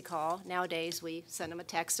courtesy call. Nowadays, we send them a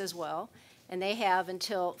text as well, and they have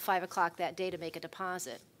until 5 o'clock that day to make a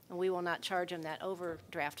deposit, and we will not charge them that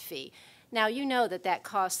overdraft fee. Now, you know that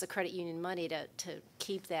costs the credit union money to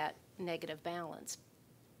keep that negative balance,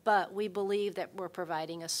 but we believe that we're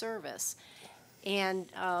providing a service. And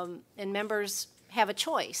members have a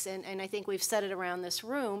choice, and I think we've said it around this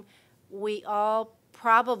room. We all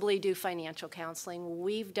probably do financial counseling.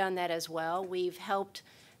 We've done that as well. We've helped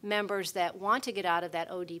members that want to get out of that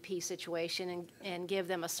ODP situation and give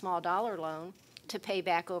them a small dollar loan to pay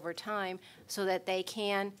back over time so that they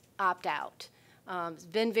can opt out. It's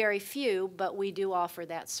been very few, but we do offer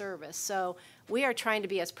that service. So we are trying to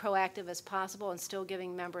be as proactive as possible and still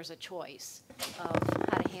giving members a choice of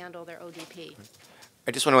how to handle their ODP.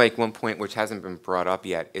 I just want to make one point which hasn't been brought up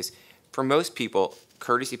yet, is for most people,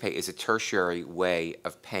 Courtesy Pay is a tertiary way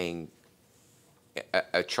of paying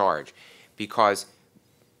a charge, because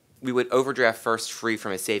we would overdraft first free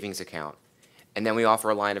from a savings account, and then we offer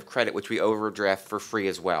a line of credit which we overdraft for free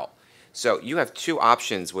as well. So you have two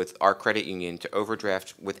options with our credit union to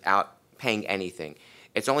overdraft without paying anything.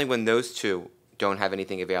 It's only when those two don't have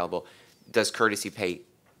anything available does Courtesy Pay,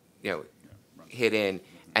 hit in,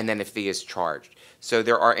 and then a fee is charged. So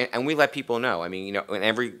there are, and we let people know. I mean, in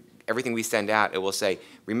everything we send out, it will say,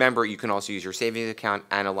 remember, you can also use your savings account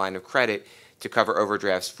and a line of credit to cover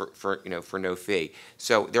overdrafts for no fee.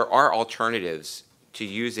 So there are alternatives to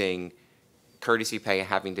using Courtesy Pay and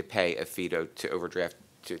having to pay a fee to overdraft.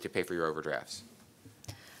 To pay for your overdrafts.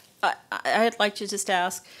 I'd like to just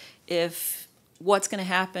ask if what's going to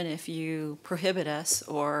happen if you prohibit us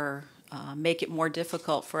or make it more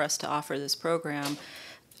difficult for us to offer this program.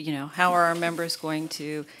 How are our members going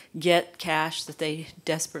to get cash that they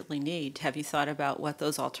desperately need? Have you thought about what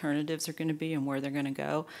those alternatives are going to be and where they're going to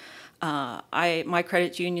go? My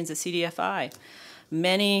credit union's a CDFI.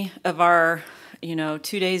 Many of our 2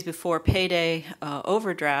 days before payday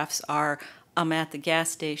overdrafts are, I'm at the gas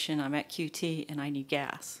station, I'm at QT, and I need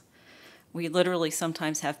gas. We literally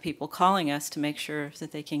sometimes have people calling us to make sure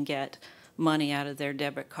that they can get money out of their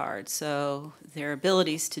debit card. So their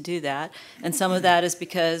abilities to do that, and some of that is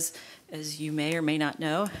because, as you may or may not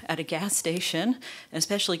know, at a gas station,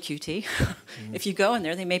 especially QT, if you go in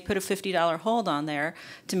there, they may put a $50 hold on there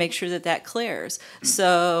to make sure that clears.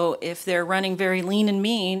 So if they're running very lean and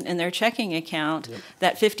mean in their checking account,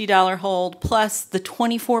 that $50 hold plus the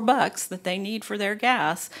 $24 that they need for their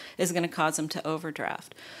gas is going to cause them to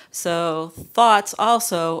overdraft. So thoughts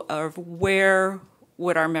also of where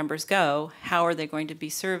would our members go? How are they going to be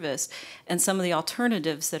serviced? And some of the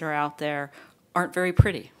alternatives that are out there aren't very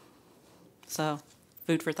pretty. So,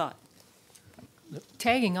 food for thought.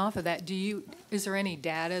 Tagging off of that, is there any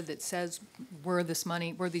data that says where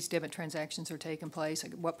these debit transactions are taking place?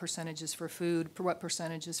 Like what percentages for food, what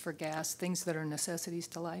percentages for gas, things that are necessities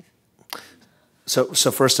to life? So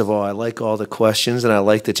first of all, I like all the questions, and I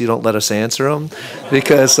like that you don't let us answer them,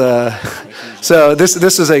 because so this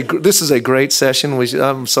is a great session.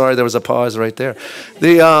 I'm sorry there was a pause right there.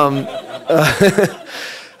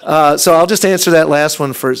 So I'll just answer that last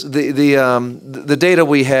one first. The data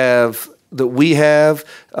we have that we have,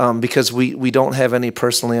 because we don't have any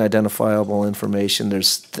personally identifiable information.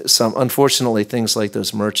 There's some, unfortunately, things like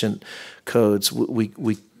those merchant codes,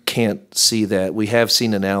 we can't see that. We have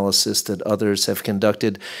seen analysis that others have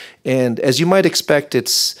conducted, and as you might expect,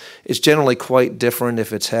 it's generally quite different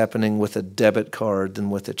if it's happening with a debit card than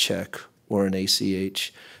with a check or an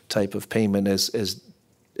ACH type of payment.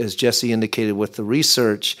 As Jesse indicated with the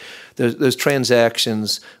research, those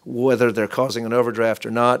transactions, whether they're causing an overdraft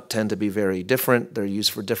or not, tend to be very different. They're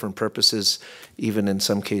used for different purposes, even in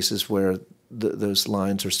some cases where those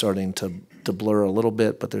lines are starting to blur a little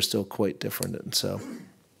bit, but they're still quite different. And so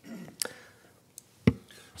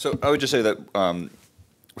I would just say that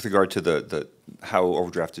with regard to the how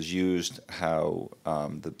overdraft is used, how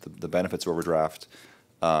the benefits of overdraft,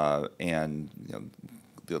 and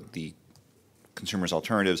the consumers'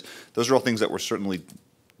 alternatives, those are all things that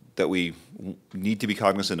we need to be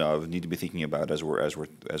cognizant of, need to be thinking about as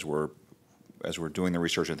we're doing the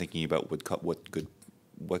research and thinking about what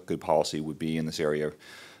good policy would be in this area.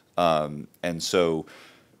 And so,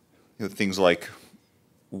 things like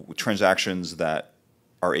transactions that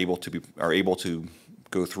are able to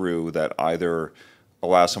go through that either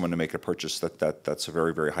allow someone to make a purchase that's a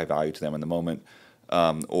very, very high value to them in the moment,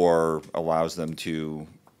 or allows them to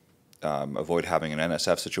avoid having an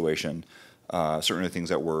NSF situation. Certainly things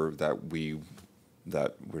that we're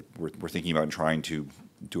thinking about and trying to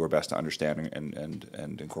do our best to understand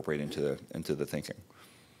and incorporate into the thinking.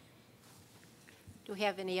 Do we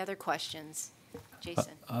have any other questions?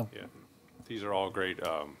 Jason? Yeah, these are all great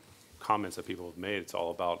comments that people have made. It's all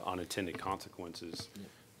about unintended consequences.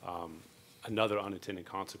 Another unintended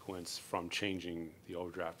consequence from changing the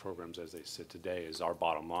overdraft programs as they sit today is our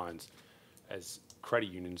bottom lines. As credit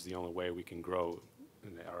unions, the only way we can grow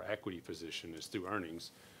in our equity position is through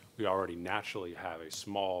earnings. We already naturally have a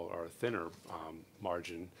small or a thinner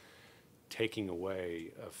margin. Taking away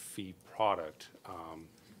a fee product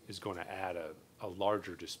is going to add a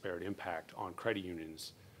larger disparate impact on credit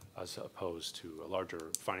unions as opposed to a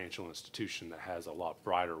larger financial institution that has a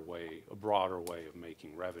broader way of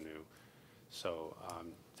making revenue. So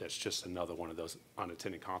that's just another one of those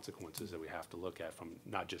unintended consequences that we have to look at from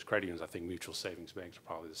not just credit unions. I think mutual savings banks are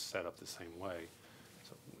probably set up the same way.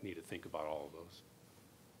 So we need to think about all of those.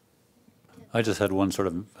 I just had one sort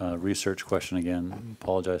of research question again.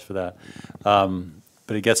 Apologize for that.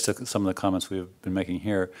 But it gets to some of the comments we've been making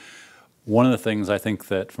here. One of the things I think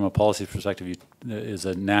that from a policy perspective is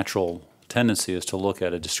a natural tendency is to look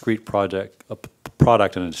at a discrete product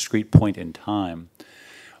and a discrete point in time.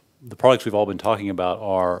 The products we've all been talking about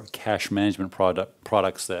are cash management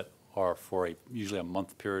products that are for usually a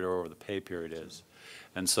month period or whatever the pay period is.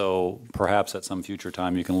 And so perhaps at some future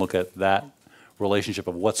time you can look at that relationship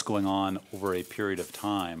of what's going on over a period of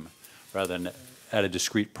time rather than at a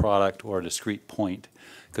discrete product or a discrete point,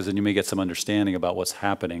 because then you may get some understanding about what's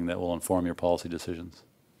happening that will inform your policy decisions,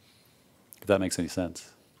 if that makes any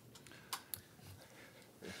sense.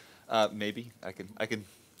 Maybe I can.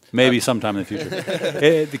 Maybe sometime in the future.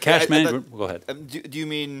 The cash management. Go ahead. Do you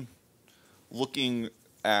mean looking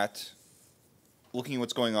at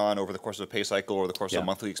what's going on over the course of a pay cycle or the course of a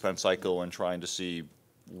monthly expense cycle and trying to see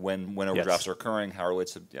when overdrafts are occurring, how it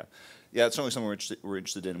relates to yeah, it's certainly something we're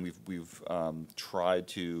interested in. We've tried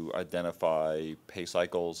to identify pay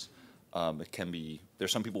cycles. It can be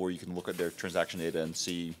there's some people where you can look at their transaction data and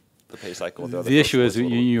see the pay cycle. The issue is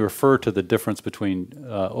you refer to the difference between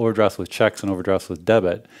overdrafts with checks and overdrafts with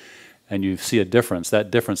debit, and you see a difference.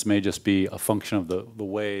 That difference may just be a function of the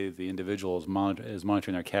way the individual is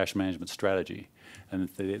monitoring their cash management strategy, and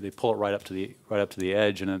they pull it right up to the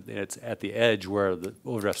edge, and it's at the edge where the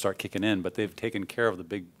overdrafts start kicking in. But they've taken care of the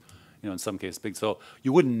big, in some cases big. So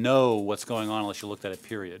you wouldn't know what's going on unless you looked at a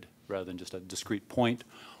period rather than just a discrete point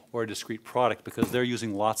or a discrete product, because they're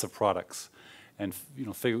using lots of products. And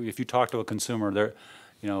if you talk to a consumer,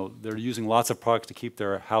 they're using lots of products to keep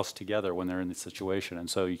their house together when they're in this situation. And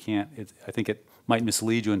so you can't. I think it might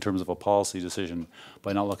mislead you in terms of a policy decision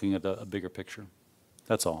by not looking at a bigger picture.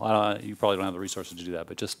 That's all. You probably don't have the resources to do that,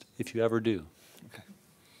 but just if you ever do. Okay.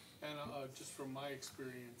 And just from my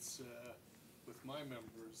experience with my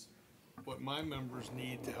members, what my members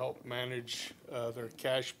need to help manage their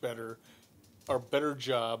cash better are better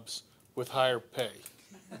jobs with higher pay.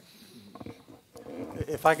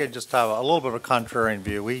 If I could just have a little bit of a contrarian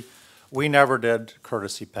view, we never did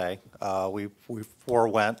courtesy pay. We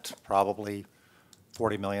forewent probably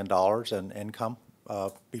 $40 million in income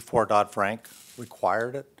before Dodd-Frank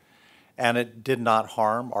required it, and it did not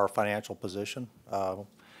harm our financial position.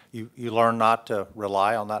 You learn not to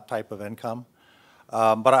rely on that type of income.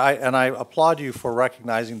 But I applaud you for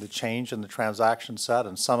recognizing the change in the transaction set,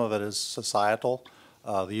 and some of it is societal.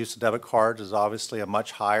 The use of debit cards is obviously a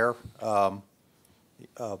much higher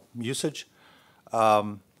usage.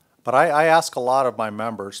 But I ask a lot of my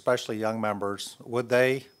members, especially young members, would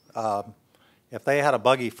they, if they had a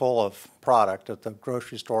buggy full of product at the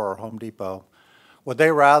grocery store or Home Depot, would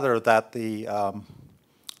they rather that the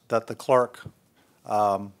clerk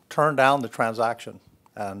turn down the transaction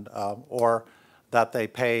and or that they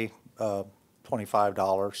pay $25,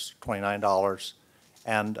 $29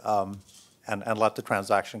 and let the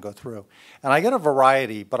transaction go through? And I get a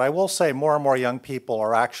variety, but I will say more and more young people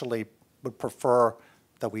are actually would prefer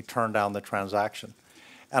that we turn down the transaction.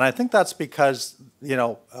 And I think that's because, you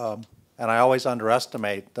know, and I always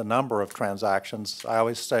underestimate the number of transactions. I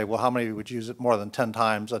always say, well, how many would use it more than 10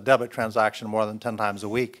 times, a debit transaction more than 10 times a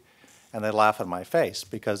week? And they laugh in my face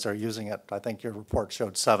because they're using it, I think your report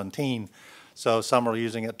showed 17. So some are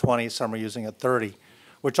using it 20, some are using it 30,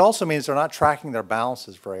 which also means they're not tracking their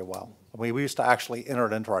balances very well. I mean, we used to actually enter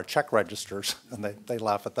it into our check registers, and they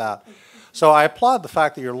laugh at that. So I applaud the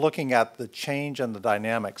fact that you're looking at the change and the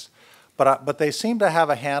dynamics, but they seem to have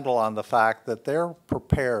a handle on the fact that they're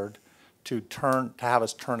prepared to have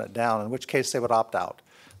us turn it down, in which case they would opt out.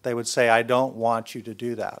 They would say, I don't want you to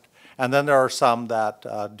do that. And then there are some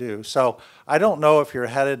that do. So I don't know if you're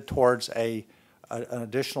headed towards an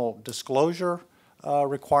additional disclosure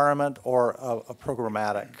requirement or a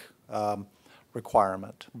programmatic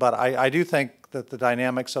requirement. But I do think that the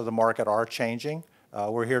dynamics of the market are changing.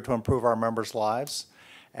 We're here to improve our members' lives.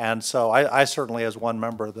 And so I certainly, as one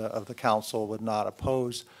member of the council, would not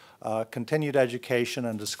oppose continued education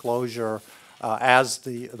and disclosure as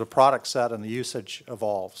the product set and the usage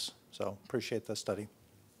evolves. So appreciate this study.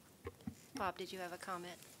 Bob, did you have a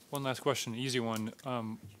comment? One last question, easy one.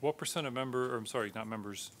 What percent of not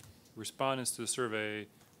members, respondents to the survey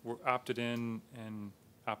were opted in and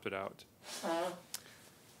opted out?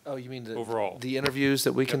 Oh, you mean overall? The interviews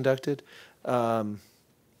that we conducted?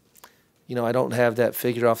 You know, I don't have that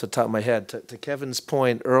figure off the top of my head. To Kevin's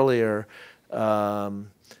point earlier,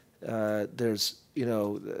 there's, you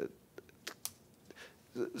know,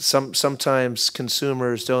 sometimes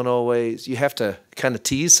consumers don't always, you have to kind of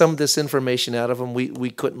tease some of this information out of them. We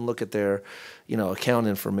couldn't look at their, you know, account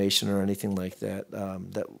information or anything like that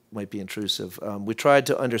that might be intrusive. We tried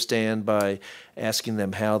to understand by asking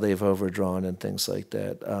them how they've overdrawn and things like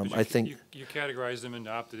that. I think you categorized them into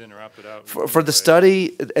opted in or opted out. For the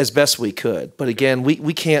study, as best we could. But again,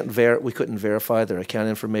 we couldn't verify their account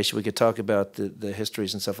information. We could talk about the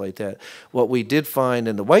histories and stuff like that. What we did find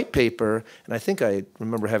in the white paper, and I think I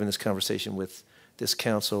remember having this conversation with this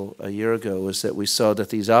council a year ago, was that we saw that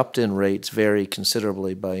these opt-in rates vary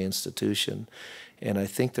considerably by institution. And I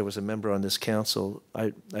think there was a member on this council,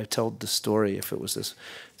 I told the story, if it was this,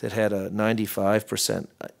 that had a 95%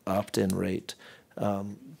 opt-in rate,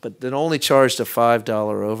 but then only charged a $5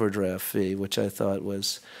 overdraft fee, which I thought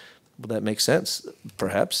was, well, that makes sense,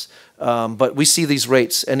 perhaps. But we see these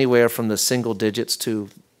rates anywhere from the single digits to,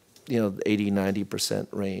 you know, 80, 90%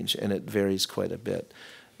 range, and it varies quite a bit.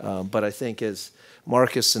 But I think as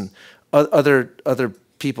Marcus and other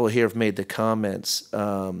people here have made the comments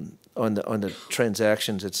on the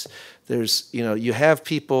transactions, there's, you know, you have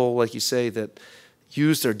people, like you say, that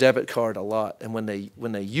use their debit card a lot, and when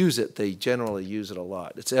they use it, they generally use it a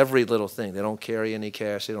lot. It's every little thing. They don't carry any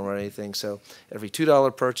cash. They don't run anything. So every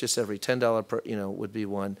 $2 purchase, every $10 would be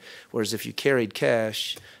one. Whereas if you carried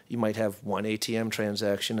cash, you might have one ATM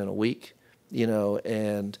transaction in a week, you know,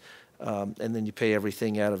 and then you pay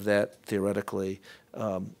everything out of that theoretically.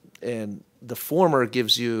 And the former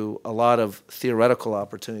gives you a lot of theoretical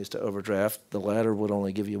opportunities to overdraft. The latter would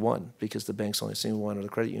only give you one because the bank's only seen one or the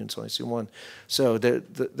credit union's only seen one. So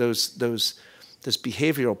those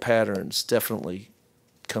behavioral patterns definitely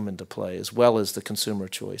come into play, as well as the consumer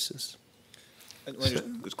choices. Let me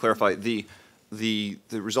just clarify. The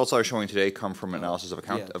results I was showing today come from analysis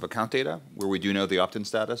of account data, where we do know the opt-in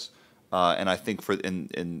status. And I think for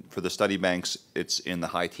the study banks, it's in the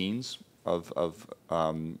high teens of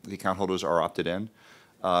the account holders are opted in.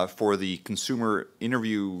 For the consumer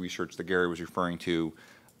interview research that Gary was referring to,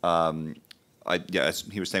 as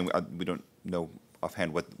he was saying, we don't know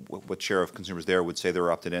offhand what share of consumers there would say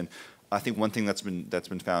they're opted in. I think one thing that's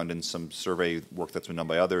been found in some survey work that's been done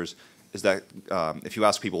by others is that if you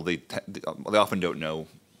ask people, they often don't know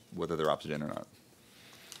whether they're opted in or not.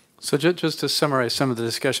 So just to summarize some of the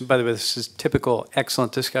discussion, by the way, this is typical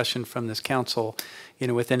excellent discussion from this council. You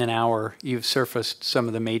know, within an hour, you've surfaced some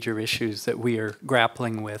of the major issues that we are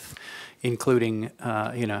grappling with, including,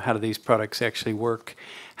 you know, how do these products actually work?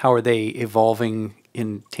 How are they evolving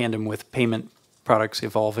in tandem with payment products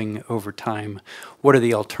evolving over time? What are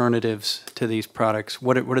the alternatives to these products?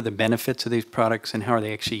 What are the benefits of these products, and how are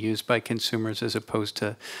they actually used by consumers as opposed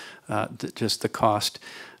to just the cost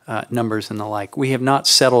numbers and the like? We have not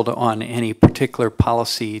settled on any particular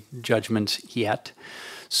policy judgments yet.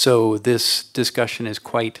 So this discussion is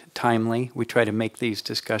quite timely. We try to make these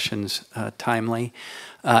discussions timely.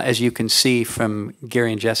 As you can see from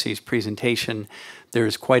Gary and Jesse's presentation,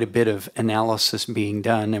 there's quite a bit of analysis being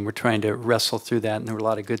done, and we're trying to wrestle through that. And there were a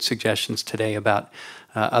lot of good suggestions today about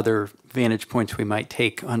other vantage points we might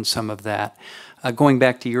take on some of that. Going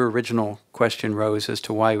back to your original question, Rose, as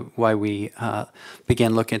to why we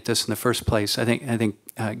began looking at this in the first place, I think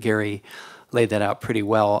Gary laid that out pretty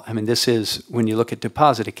well. I mean, this is, when you look at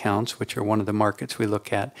deposit accounts, which are one of the markets we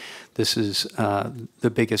look at, this is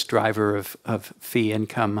the biggest driver of fee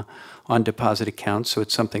income on deposit accounts, so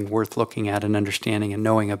it's something worth looking at and understanding and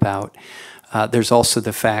knowing about. There's also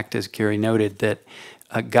the fact, as Gary noted, that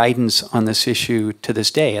guidance on this issue to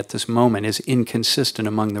this day, at this moment, is inconsistent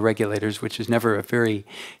among the regulators, which is never a very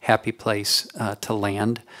happy place to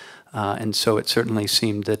land. And so it certainly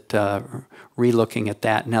seemed that re-looking at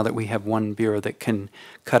that, now that we have one bureau that can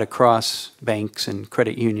cut across banks and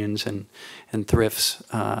credit unions and thrifts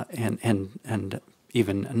and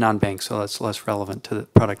even non-banks, so that's less relevant to the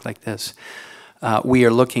product like this. We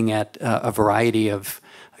are looking at a variety of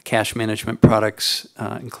cash management products,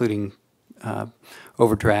 including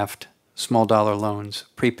overdraft, small dollar loans,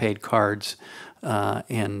 prepaid cards,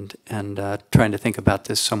 and trying to think about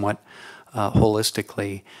this somewhat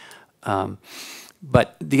holistically.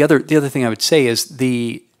 But the other thing I would say is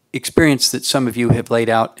the experience that some of you have laid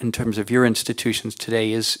out in terms of your institutions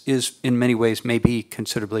today is in many ways maybe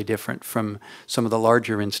considerably different from some of the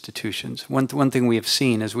larger institutions. One thing we have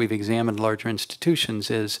seen as we've examined larger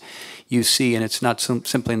institutions is you see, and it's not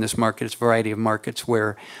simply in this market, it's a variety of markets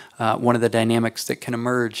where one of the dynamics that can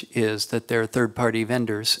emerge is that there are third-party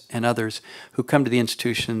vendors and others who come to the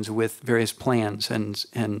institutions with various plans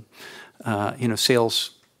and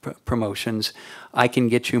sales promotions. I can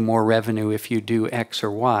get you more revenue if you do X or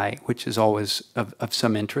Y, which is always of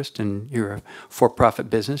some interest, and you're a for-profit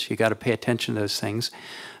business. You got to pay attention to those things.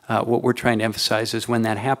 What we're trying to emphasize is when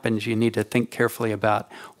that happens, you need to think carefully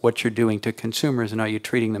about what you're doing to consumers and are you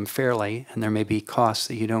treating them fairly, and there may be costs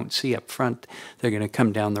that you don't see up front. They're going to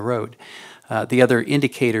come down the road. The other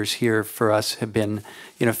indicators here for us have been,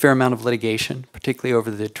 a fair amount of litigation, particularly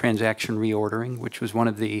over the transaction reordering, which was one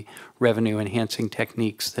of the revenue-enhancing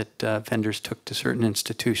techniques that vendors took to certain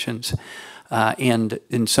institutions. And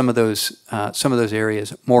in some of those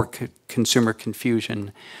areas, more consumer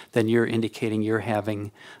confusion than you're indicating you're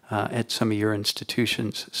having at some of your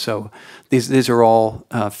institutions. So these are all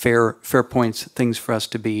fair points, things for us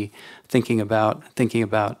to be thinking about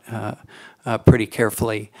pretty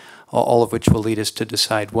carefully. All of which will lead us to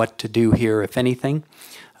decide what to do here, if anything.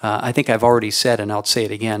 I think I've already said, and I'll say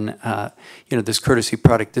it again, this courtesy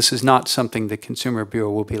product, this is not something the Consumer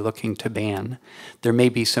Bureau will be looking to ban. There may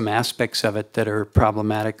be some aspects of it that are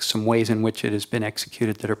problematic, some ways in which it has been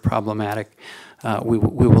executed that are problematic. We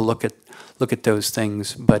will look at those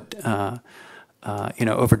things, but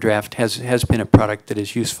overdraft has been a product that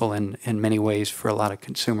is useful in many ways for a lot of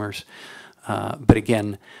consumers. But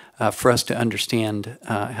again, for us to understand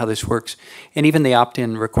how this works, and even the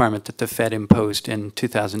opt-in requirement that the Fed imposed in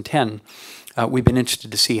 2010, we've been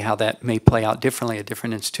interested to see how that may play out differently at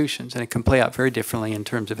different institutions. And it can play out very differently in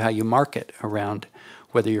terms of how you market around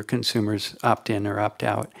whether your consumers opt in or opt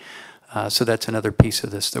out. So that's another piece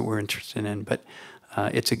of this that we're interested in. But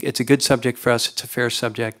it's a good subject for us. It's a fair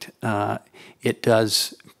subject. It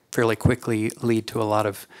does fairly quickly lead to a lot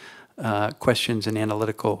of questions and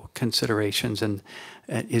analytical considerations, and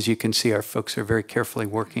as you can see, our folks are very carefully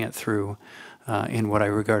working it through in what I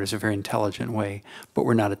regard as a very intelligent way, but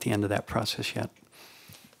we're not at the end of that process yet.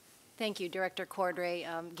 Thank you, Director Cordray.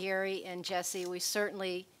 Gary and Jesse, we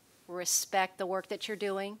certainly respect the work that you're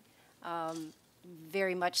doing,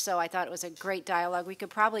 very much so. I thought it was a great dialogue. We could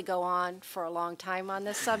probably go on for a long time on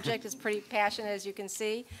this subject. It's pretty passionate, as you can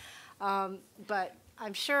see, but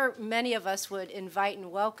I'm sure many of us would invite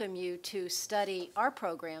and welcome you to study our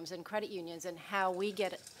programs and credit unions and how we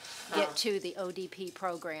get to the ODP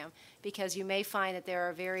program, because you may find that there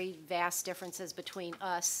are very vast differences between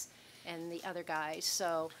us and the other guys.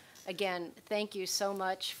 So again, thank you so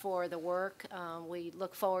much for the work. We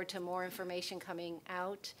look forward to more information coming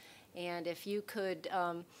out, and if you could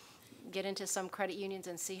get into some credit unions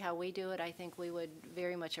and see how we do it, I think we would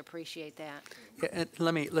very much appreciate that. Yeah, and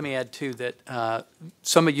let me add too that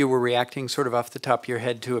some of you were reacting sort of off the top of your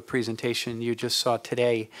head to a presentation you just saw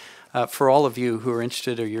today. For all of you who are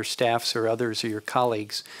interested, or your staffs or others or your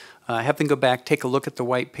colleagues, have them go back, take a look at the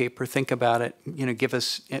white paper, think about it, give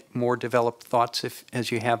us more developed thoughts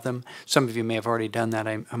as you have them. Some of you may have already done that,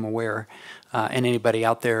 I'm aware. And anybody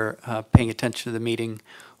out there paying attention to the meeting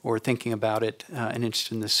or thinking about it and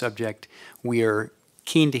interested in this subject, we are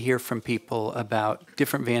keen to hear from people about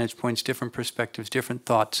different vantage points, different perspectives, different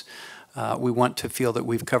thoughts. We want to feel that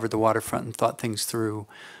we've covered the waterfront and thought things through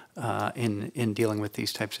in dealing with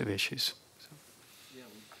these types of issues.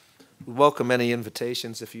 We welcome any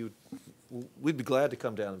invitations. We'd be glad to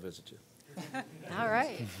come down and visit you. All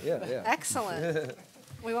right. Yeah. Excellent.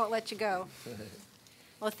 We won't let you go.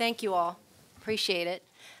 Well, thank you all. Appreciate it.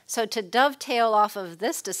 So to dovetail off of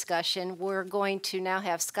this discussion, we're going to now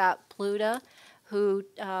have Scott Pluta, who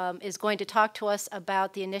is going to talk to us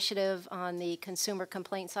about the initiative on the consumer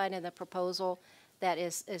complaint side and the proposal that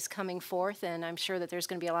is coming forth. And I'm sure that there's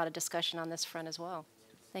going to be a lot of discussion on this front as well.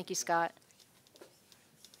 Thank you, Scott.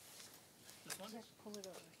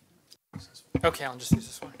 Okay, I'll just use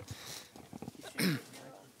this one.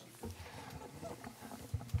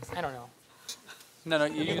 I don't know. No,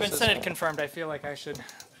 You've been Senate confirmed. I feel like I should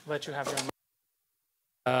let you have your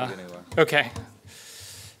own. Okay.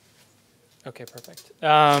 Okay, perfect.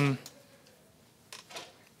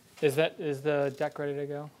 Is the deck ready to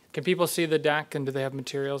go? Can people see the deck, and do they have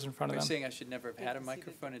materials in front of them? You're saying I should never have had a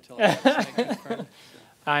microphone until I was confirmed.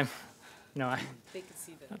 They can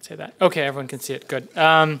see that. Don't say that. Okay, everyone can see it. Good.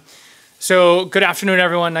 So good afternoon,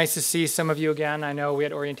 everyone. Nice to see some of you again. I know we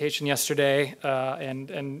had orientation yesterday,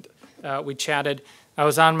 and we chatted. I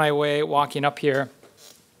was on my way walking up here,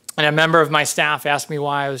 and a member of my staff asked me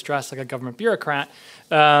why I was dressed like a government bureaucrat,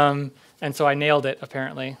 and so I nailed it,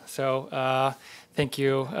 apparently. So thank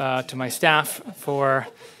you to my staff for,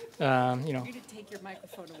 You to take your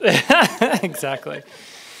microphone away. Exactly.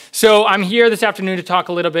 So I'm here this afternoon to talk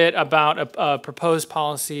a little bit about a proposed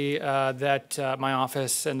policy that my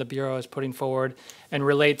office and the Bureau is putting forward and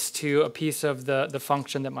relates to a piece of the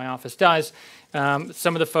function that my office does.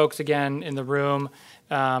 Some of the folks, again, in the room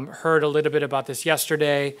heard a little bit about this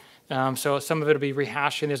yesterday. So some of it will be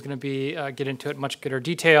rehashing. There's going to be get into it in much greater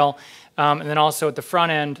detail. And then also at the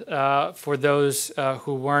front end, for those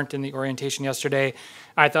who weren't in the orientation yesterday,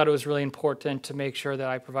 I thought it was really important to make sure that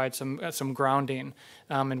I provide some grounding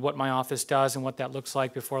in what my office does and what that looks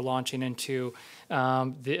like before launching into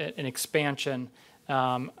an expansion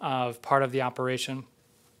of part of the operation.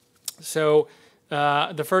 So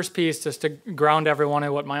the first piece, just to ground everyone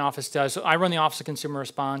in what my office does. So I run the Office of Consumer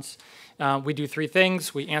Response. We do three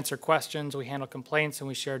things. We answer questions, we handle complaints, and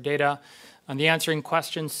we share data. On the answering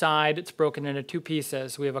questions side, it's broken into two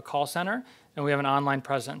pieces. We have a call center, and we have an online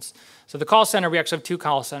presence. So the call center, we actually have two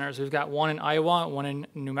call centers. We've got one in Iowa, one in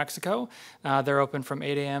New Mexico. They're open from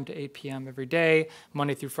 8 a.m. to 8 p.m. every day,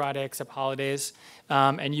 Monday through Friday, except holidays.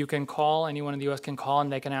 And you can call, anyone in the U.S. can call,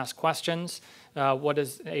 and they can ask questions. What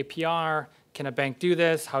is APR? Can a bank do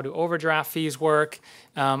this? How do overdraft fees work?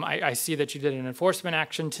 I see that you did an enforcement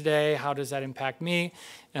action today. How does that impact me?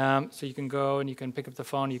 So you can go and you can pick up the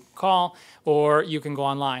phone, you can call, or you can go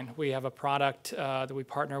online. We have a product that we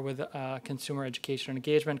partner with Consumer Education and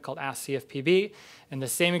Engagement called Ask CFPB, and the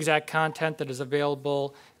same exact content that is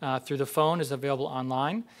available through the phone is available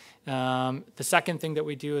online. The second thing that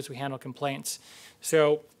we do is we handle complaints.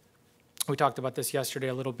 So we talked about this yesterday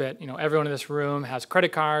a little bit. Everyone in this room has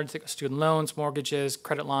credit cards, student loans, mortgages,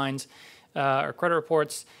 credit lines, or credit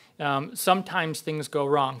reports. Sometimes things go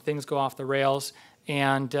wrong, things go off the rails,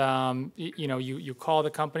 and you call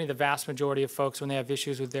the company. The vast majority of folks, when they have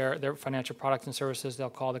issues with their financial products and services,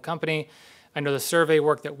 they'll call the company. I know the survey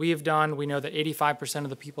work that we've done, we know that 85%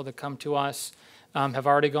 of the people that come to us have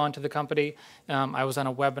already gone to the company. I was on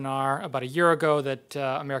a webinar about a year ago that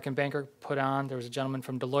American Banker put on. There was a gentleman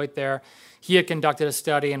from Deloitte there. He had conducted a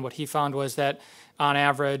study, and what he found was that on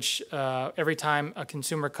average, every time a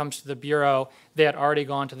consumer comes to the Bureau, they had already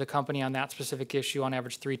gone to the company on that specific issue on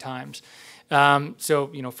average 3 times.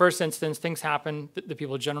 So, first instance, things happen. The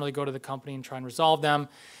people generally go to the company and try and resolve them.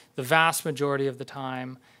 The vast majority of the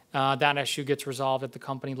time, that issue gets resolved at the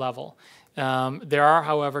company level. There are,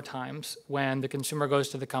 however, times when the consumer goes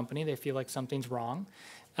to the company, they feel like something's wrong,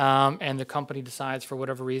 and the company decides for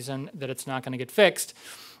whatever reason that it's not going to get fixed.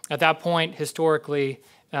 At that point, historically,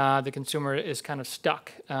 the consumer is kind of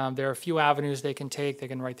stuck. There are a few avenues they can take. They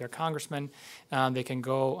can write their congressman. They can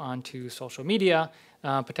go onto social media.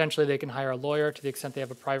 Potentially, they can hire a lawyer to the extent they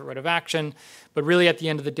have a private right of action. But really, at the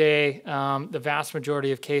end of the day, the vast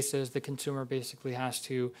majority of cases, the consumer basically has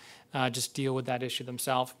to just deal with that issue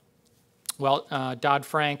themselves. Well,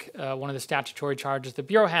 Dodd-Frank, one of the statutory charges the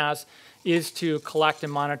Bureau has, is to collect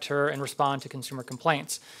and monitor and respond to consumer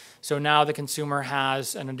complaints. So now the consumer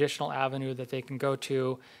has an additional avenue that they can go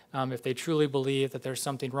to if they truly believe that there's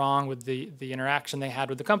something wrong with the interaction they had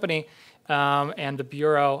with the company. And the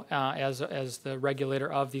Bureau, as the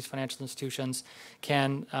regulator of these financial institutions,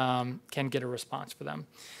 can get a response for them.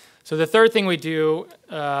 So the third thing we do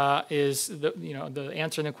is the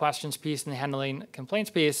answering the questions piece and the handling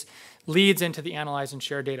complaints piece leads into the analyze and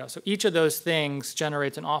share data. So each of those things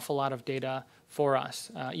generates an awful lot of data for us.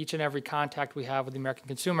 Each and every contact we have with the American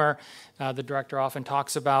consumer, the director often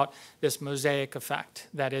talks about this mosaic effect.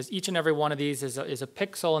 That is, each and every one of these is a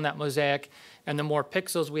pixel in that mosaic, and the more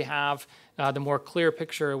pixels we have, the more clear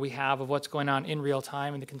picture we have of what's going on in real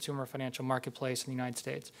time in the consumer financial marketplace in the United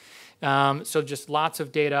States. So just lots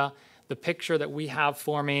of data. The picture that we have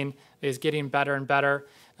forming is getting better and better.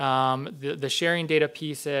 The sharing data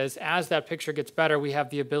piece is, as that picture gets better, we have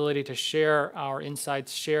the ability to share our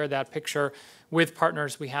insights, share that picture with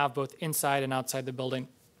partners we have both inside and outside the building.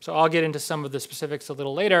 So I'll get into some of the specifics a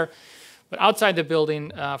little later. But outside the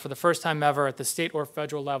building, for the first time ever at the state or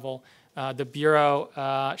federal level, the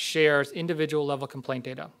Bureau shares individual level complaint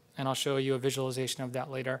data. And I'll show you a visualization of that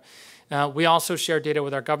later. We also share data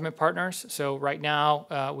with our government partners. So right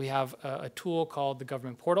now, we have a tool called the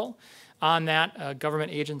Government Portal. On that,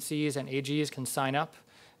 government agencies and AGs can sign up,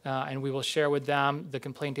 and we will share with them the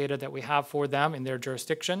complaint data that we have for them in their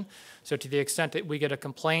jurisdiction. So to the extent that we get a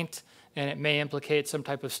complaint and it may implicate some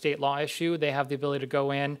type of state law issue, they have the ability to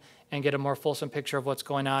go in and get a more fulsome picture of what's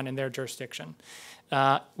going on in their jurisdiction.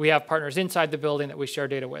 We have partners inside the building that we share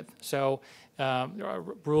data with. So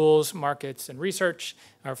rules, markets, and research,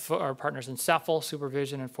 our partners in CEFL,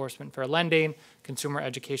 supervision, enforcement, fair lending, consumer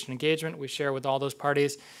education engagement, we share with all those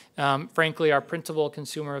parties. Frankly, our principal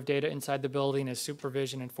consumer of data inside the building is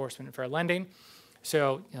supervision, enforcement, and fair lending.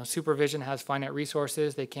 So supervision has finite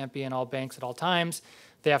resources. They can't be in all banks at all times.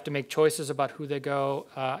 They have to make choices about who they go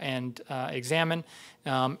and examine.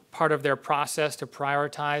 Part of their process to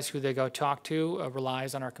prioritize who they go talk to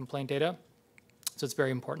relies on our complaint data. So it's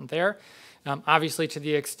very important there. Obviously, to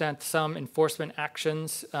the extent some enforcement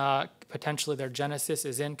actions, potentially their genesis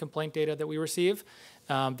is in complaint data that we receive,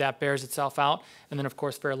 that bears itself out. And then, of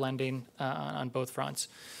course, fair lending on both fronts.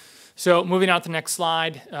 So moving on to the next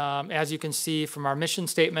slide, as you can see from our mission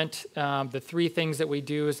statement, the three things that we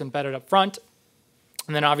do is embedded up front.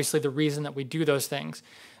 And then obviously the reason that we do those things,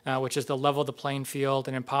 which is to level the playing field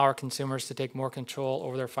and empower consumers to take more control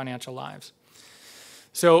over their financial lives.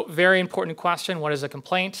 So very important question, what is a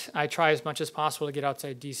complaint? I try as much as possible to get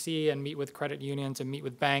outside DC and meet with credit unions and meet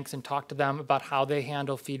with banks and talk to them about how they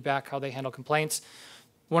handle feedback, how they handle complaints.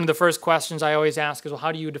 One of the first questions I always ask is, well,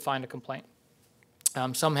 how do you define a complaint?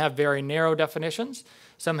 Some have very narrow definitions.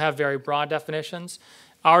 Some have very broad definitions.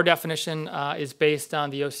 Our definition is based on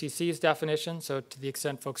the OCC's definition, so to the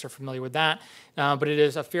extent folks are familiar with that, but it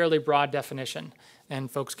is a fairly broad definition,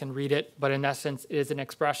 and folks can read it, but in essence, it is an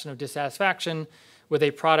expression of dissatisfaction with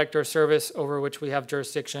a product or service over which we have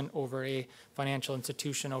jurisdiction, over a financial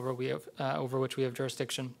institution over which we have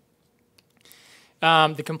jurisdiction.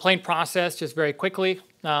 The complaint process, just very quickly,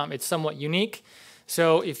 it's somewhat unique.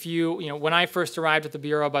 So if when I first arrived at the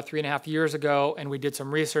Bureau about 3.5 years ago, and we did some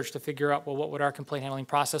research to figure out, well, what would our complaint handling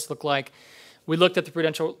process look like? We looked at the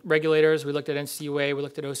prudential regulators, we looked at NCUA, we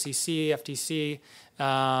looked at OCC, FTC,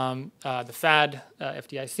 the Fed,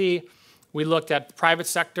 FDIC. We looked at the private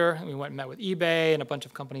sector, and we went and met with eBay and a bunch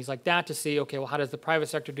of companies like that to see, okay, well, how does the private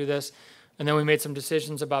sector do this? And then we made some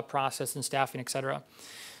decisions about process and staffing, et cetera.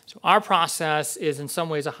 So our process is in some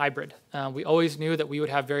ways a hybrid. We always knew that we would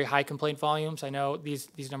have very high complaint volumes. I know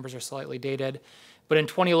these numbers are slightly dated. But in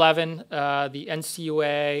 2011, the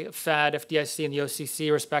NCUA, Fed, FDIC, and the OCC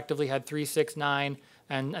respectively had 3, 6, 9,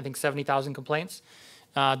 and I think 70,000 complaints.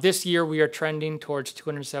 This year, we are trending towards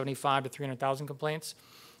 275 to 300,000 complaints.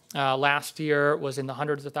 Last year was in the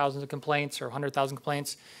hundreds of thousands of complaints, or 100,000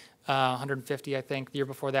 complaints, 150, I think. The year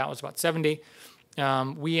before that was about 70.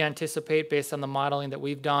 We anticipate, based on the modeling that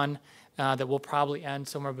we've done, that we'll probably end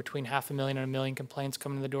somewhere between 500,000 and 1 million complaints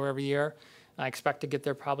coming to the door every year. I expect to get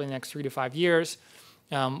there probably in the next 3 to 5 years.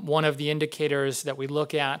 One of the indicators that we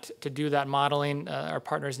look at to do that modeling, our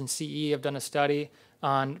partners in CE have done a study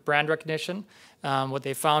on brand recognition. What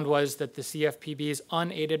they found was that the CFPB's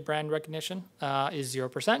unaided brand recognition is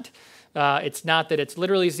 0%. It's not that it's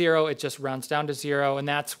literally 0, it just rounds down to 0, and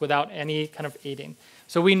that's without any kind of aiding.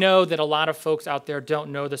 So we know that a lot of folks out there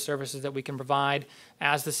don't know the services that we can provide.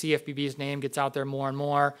 As the CFPB's name gets out there more and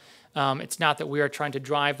more, it's not that we are trying to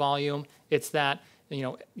drive volume, it's that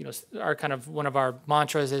our kind of one of our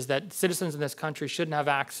mantras is that citizens in this country shouldn't have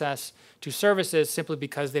access to services simply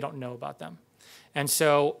because they don't know about them. And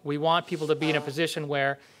so we want people to be in a position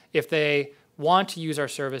where if they want to use our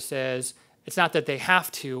services, it's not that they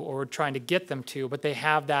have to or we're trying to get them to, but they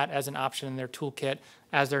have that as an option in their toolkit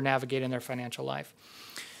as they're navigating their financial life.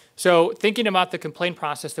 So thinking about the complaint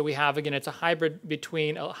process that we have, again, it's a hybrid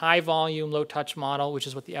between a high volume, low touch model, which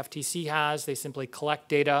is what the FTC has. They simply collect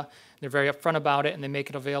data, they're very upfront about it, and they make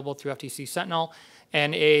it available through FTC Sentinel,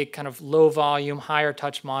 and a kind of low volume, higher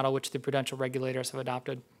touch model, which the prudential regulators have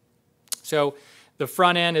adopted. So the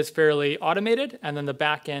front end is fairly automated, and then the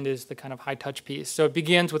back end is the kind of high touch piece. So it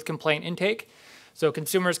begins with complaint intake. So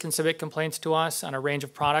consumers can submit complaints to us on a range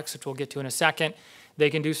of products, which we'll get to in a second. They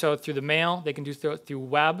can do so through the mail. They can do so through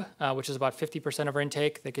web, which is about 50% of our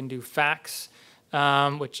intake. They can do fax,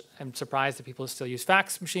 which I'm surprised that people still use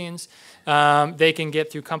fax machines. They can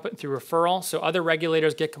get through referral. So other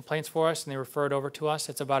regulators get complaints for us, and they refer it over to us.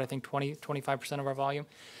 It's about, I think, 25% of our volume.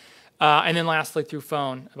 And then lastly, through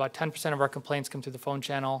phone. About 10% of our complaints come through the phone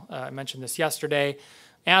channel. I mentioned this yesterday.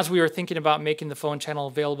 As we were thinking about making the phone channel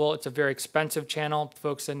available, it's a very expensive channel.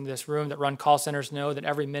 Folks in this room that run call centers know that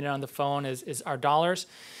every minute on the phone is our dollars.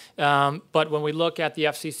 But when we look at the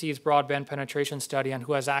FCC's broadband penetration study on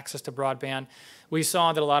who has access to broadband, we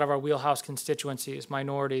saw that a lot of our wheelhouse constituencies,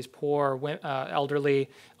 minorities, poor, elderly,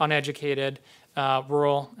 uneducated,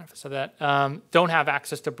 rural, so that don't have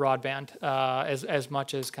access to broadband as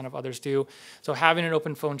much as kind of others do. So having an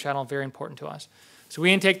open phone channel, very important to us. So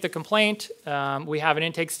we intake the complaint. We have an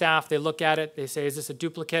intake staff. They look at it. They say, is this a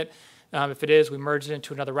duplicate? If it is, we merge it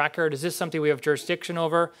into another record. Is this something we have jurisdiction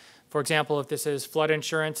over? For example, if this is flood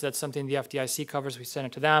insurance, that's something the FDIC covers. We send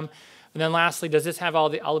it to them. And then lastly, does this have all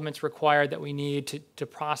the elements required that we need to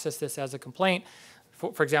process this as a complaint?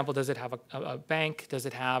 For example, does it have a bank? Does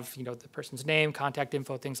it have the person's name, contact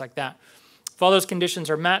info, things like that? If all those conditions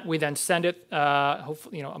are met, we then send it,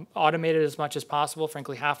 hopefully, automated as much as possible.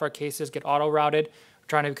 Frankly, half our cases get auto-routed. We're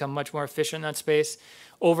trying to become much more efficient in that space,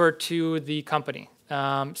 over to the company.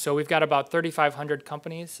 So we've got about 3,500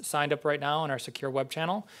 companies signed up right now on our secure web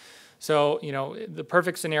channel. So, the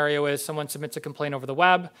perfect scenario is someone submits a complaint over the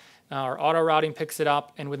web, our auto-routing picks it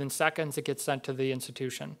up, and within seconds it gets sent to the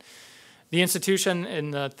institution. The institution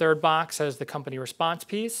in the third box has the company response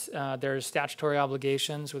piece. There's statutory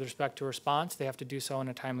obligations with respect to response. They have to do so in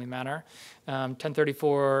a timely manner.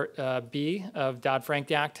 1034B of Dodd-Frank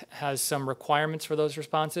Act has some requirements for those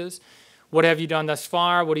responses. What have you done thus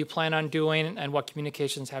far? What do you plan on doing? And what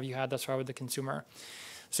communications have you had thus far with the consumer?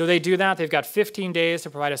 So they do that. They've got 15 days to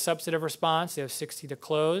provide a substantive response. They have 60 to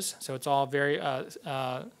close. So it's all very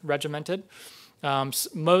regimented.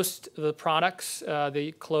 Most of the products,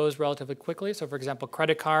 they close relatively quickly. So for example,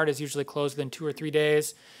 credit card is usually closed within 2 or 3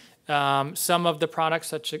 days. Some of the products,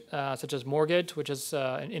 such as mortgage, which is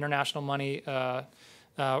an international money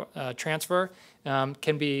transfer,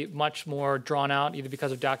 can be much more drawn out, either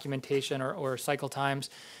because of documentation or cycle times.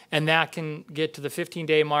 And that can get to the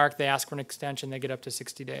 15-day mark. They ask for an extension. They get up to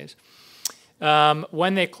 60 days.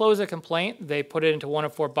 When they close a complaint, they put it into one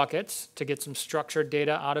of 4 buckets to get some structured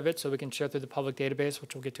data out of it so we can share through the public database,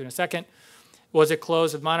 which we'll get to in a second. Was it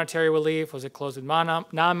closed with monetary relief? Was it closed with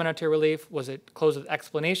non-monetary relief? Was it closed with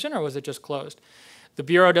explanation, or was it just closed? The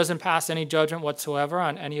Bureau doesn't pass any judgment whatsoever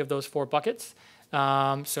on any of those 4 buckets.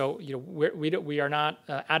 So we are not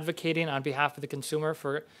advocating on behalf of the consumer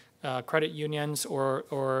for credit unions or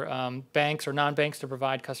banks or non-banks to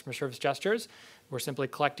provide customer service gestures. We're simply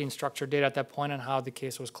collecting structured data at that point on how the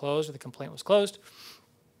case was closed or the complaint was closed.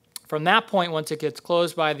 From that point, once it gets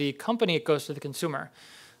closed by the company, it goes to the consumer.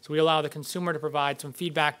 So we allow the consumer to provide some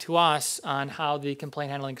feedback to us on how the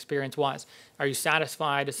complaint handling experience was. Are you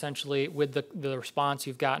satisfied, essentially, with the response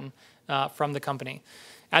you've gotten from the company?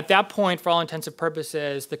 At that point, for all intents and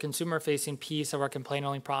purposes, the consumer-facing piece of our complaint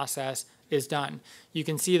handling process is done. You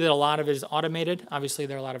can see that a lot of it is automated. Obviously,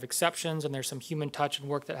 there are a lot of exceptions, and there's some human touch and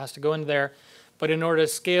work that has to go into there. But in order to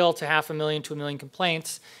scale to 500,000 to 1 million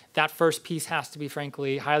complaints, that first piece has to be,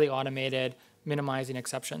 frankly, highly automated, minimizing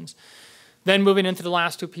exceptions. Then moving into the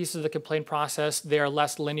last 2 pieces of the complaint process, they are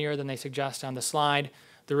less linear than they suggest on the slide.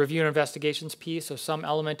 The review and investigations piece, so some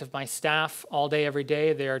element of my staff all day, every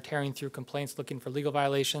day, they are tearing through complaints looking for legal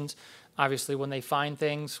violations. Obviously, when they find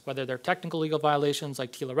things, whether they're technical legal violations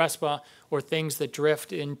like TILA-RESPA or things that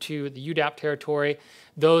drift into the UDAP territory,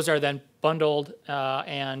 those are then bundled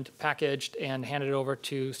and packaged and handed over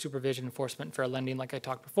to supervision, enforcement, and fair lending, like I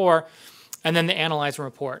talked before. And then the analyze and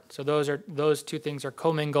report. So those 2 things are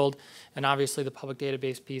commingled, and obviously the public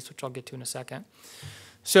database piece, which I'll get to in a second.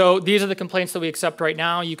 So these are the complaints that we accept right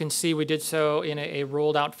now. You can see we did so in a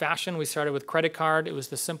rolled out fashion. We started with credit card. It was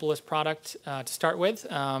the simplest product to start with.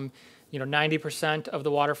 90% of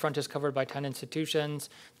the waterfront is covered by 10 institutions.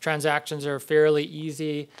 Transactions are fairly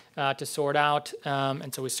easy to sort out,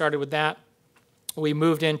 and so we started with that. We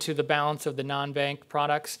moved into the balance of the non-bank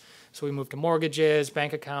products. So we moved to mortgages,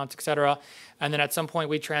 bank accounts, et cetera. And then at some point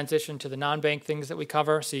we transitioned to the non-bank things that we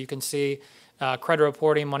cover. So you can see credit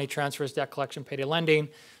reporting, money transfers, debt collection, payday lending.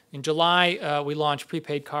 In July, we launched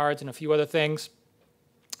prepaid cards and a few other things.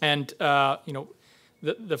 And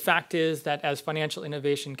the fact is that as financial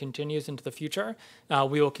innovation continues into the future,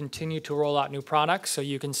 we will continue to roll out new products. So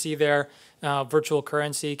you can see there, virtual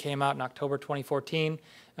currency came out in October 2014.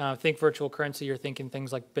 Think virtual currency, you're thinking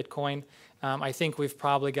things like Bitcoin. I think we've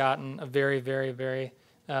probably gotten a very, very, very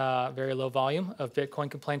low volume of Bitcoin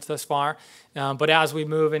complaints thus far. But as we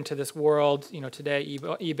move into this world, today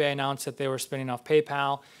eBay announced that they were spinning off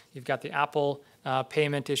PayPal. You've got the Apple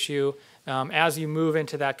payment issue. As you move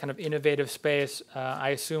into that kind of innovative space, I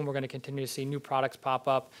assume we're going to continue to see new products pop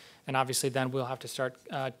up. And obviously then we'll have to start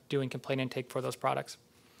doing complaint intake for those products.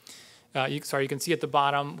 You can see at the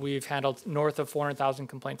bottom, we've handled north of 400,000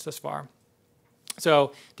 complaints thus far.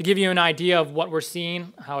 So to give you an idea of what we're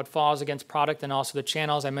seeing, how it falls against product and also the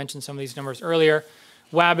channels, I mentioned some of these numbers earlier.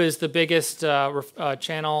 Web is the biggest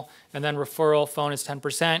channel, and then referral, phone is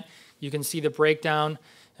 10%. You can see the breakdown.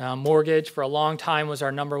 Mortgage for a long time was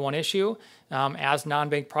our #1 issue. As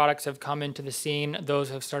non-bank products have come into the scene, those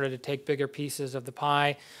have started to take bigger pieces of the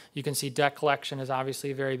pie. You can see debt collection is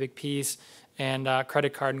obviously a very big piece, and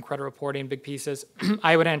credit card and credit reporting, big pieces.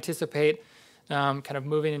 I would anticipate kind of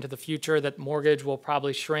moving into the future that mortgage will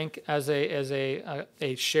probably shrink as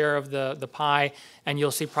a share of the pie, and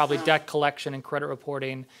you'll see probably debt collection and credit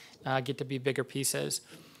reporting get to be bigger pieces.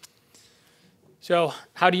 So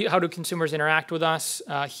how do consumers interact with us?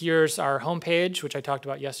 Here's our homepage, which I talked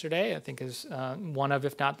about yesterday. I think is one of,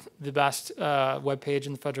 if not the best web page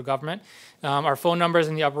in the federal government. Our phone number is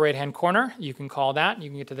in the upper right-hand corner. You can call that. You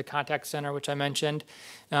can get to the contact center, which I mentioned.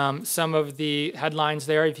 Some of the headlines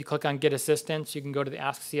there, if you click on Get Assistance, you can go to the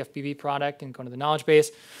Ask CFPB product and go to the knowledge base.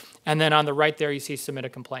 And then on the right there, you see Submit a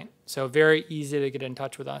Complaint. So very easy to get in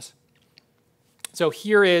touch with us. So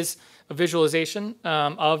here is a visualization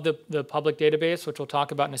of the public database, which we'll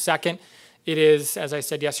talk about in a second. It is, as I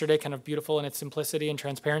said yesterday, kind of beautiful in its simplicity and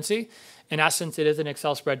transparency. In essence, it is an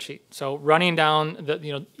Excel spreadsheet. So running down,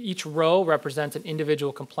 each row represents an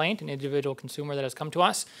individual complaint, an individual consumer that has come to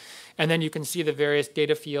us. And then you can see the various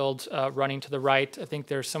data fields running to the right. I think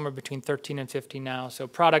there's somewhere between 13 and 15 now. So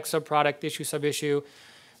product, subproduct, issue, subissue.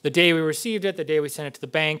 The day we received it, the day we sent it to the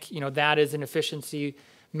bank, that is an efficiency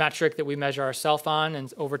metric that we measure ourselves on,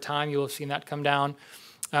 and over time you will have seen that come down.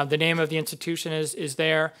 The name of the institution is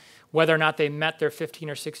there, whether or not they met their 15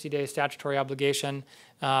 or 60-day statutory obligation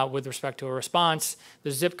with respect to a response,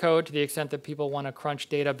 the zip code to the extent that people want to crunch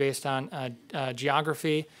data based on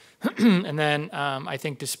geography, and then I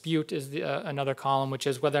think dispute is another column, which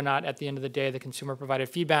is whether or not at the end of the day the consumer provided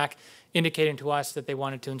feedback indicating to us that they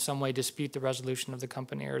wanted to in some way dispute the resolution of the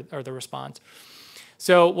company or the response.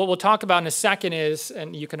 So what we'll talk about in a second is,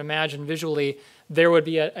 and you can imagine visually, there would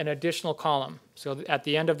be an additional column. So at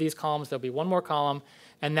the end of these columns, there'll be one more column,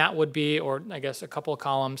 and that would be, or I guess a couple of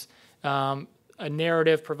columns, a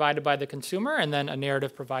narrative provided by the consumer, and then a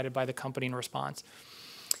narrative provided by the company in response.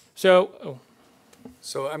 So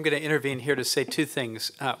I'm going to intervene here to say two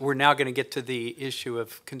things. We're now going to get to the issue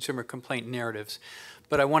of consumer complaint narratives,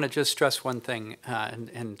 but I want to just stress one thing,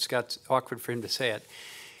 and Scott's awkward for him to say it.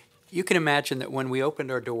 You can imagine that when we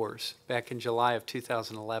opened our doors back in July of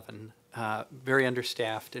 2011, very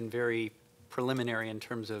understaffed and very preliminary in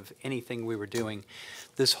terms of anything we were doing,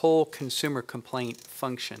 this whole consumer complaint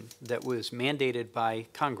function that was mandated by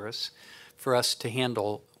Congress for us to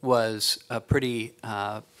handle was a pretty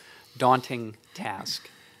daunting task.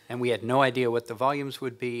 And we had no idea what the volumes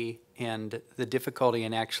would be, and the difficulty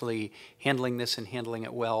in actually handling this and handling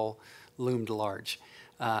it well loomed large.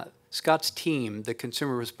 Scott's team, the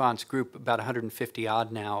Consumer Response Group, about 150 odd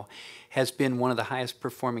now, has been one of the highest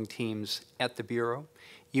performing teams at the Bureau.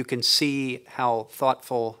 You can see how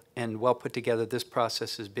thoughtful and well put together this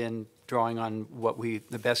process has been, drawing on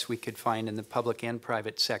the best we could find in the public and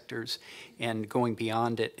private sectors and going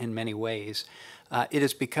beyond it in many ways. It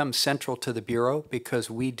has become central to the Bureau because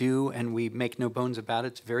we do, and we make no bones about it,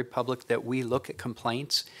 it's very public that we look at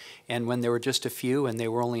complaints, and when there were just a few and they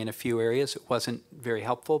were only in a few areas, it wasn't very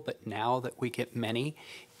helpful, but now that we get many,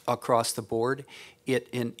 across the board. It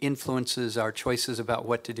influences our choices about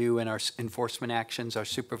what to do in our enforcement actions, our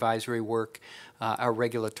supervisory work, our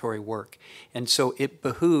regulatory work. And so it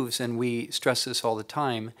behooves, and we stress this all the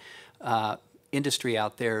time, industry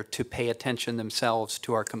out there to pay attention themselves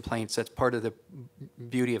to our complaints. That's part of the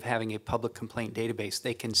beauty of having a public complaint database.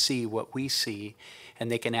 They can see what we see, and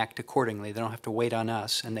they can act accordingly. They don't have to wait on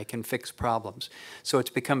us, and they can fix problems. So it's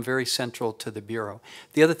become very central to the Bureau.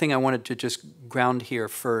 The other thing I wanted to just ground here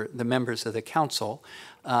for the members of the council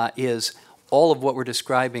is all of what we're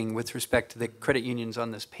describing with respect to the credit unions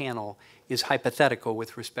on this panel is hypothetical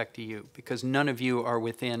with respect to you, because none of you are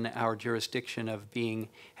within our jurisdiction of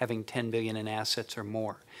having 10 billion in assets or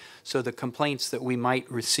more. So the complaints that we might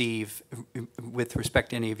receive with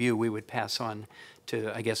respect to any of you, we would pass on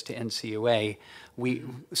to, I guess, to NCUA.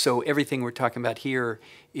 So everything we're talking about here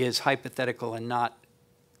is hypothetical and not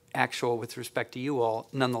actual with respect to you all.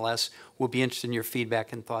 Nonetheless, we'll be interested in your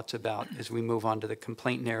feedback and thoughts about as we move on to the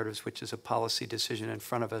complaint narratives, which is a policy decision in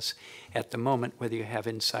front of us at the moment, whether you have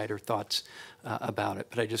insight or thoughts about it.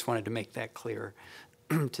 But I just wanted to make that clear.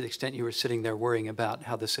 To the extent you were sitting there worrying about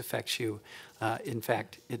how this affects you, in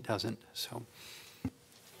fact, it doesn't. So.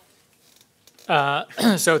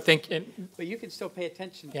 So But you can still pay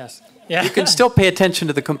attention. Yes. Yeah. You can still pay attention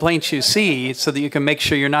to the complaints you see, so that you can make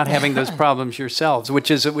sure you're not having those problems yourselves, which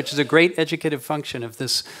is a great educative function of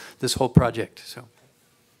this whole project. So.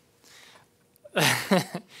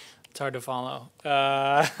 It's hard to follow.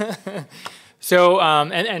 So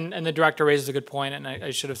and the director raises a good point, and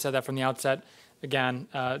I should have said that from the outset. Again,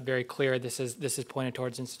 very clear. This is pointed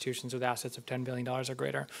towards institutions with assets of $10 billion or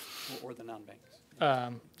greater, or the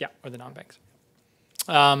non-banks. Yeah, or the non-banks.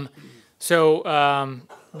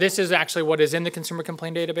 This is actually what is in the consumer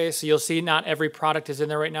complaint database. So you'll see not every product is in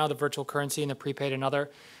there right now, the virtual currency and the prepaid and other.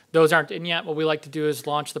 Those aren't in yet. What we like to do is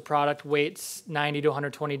launch the product, wait 90 to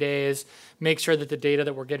 120 days, make sure that the data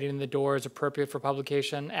that we're getting in the door is appropriate for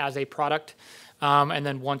publication as a product. And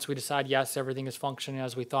then once we decide, yes, everything is functioning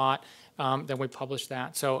as we thought, then we publish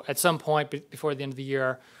that. So at some point before the end of the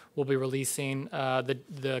year, we'll be releasing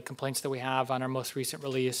the complaints that we have on our most recent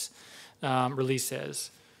releases.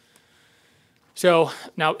 So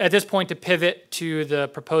now at this point, to pivot to the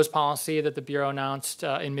proposed policy that the Bureau announced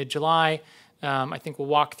in mid-July, I think we'll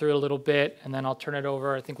walk through it a little bit, and then I'll turn it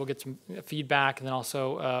over. I think we'll get some feedback, and then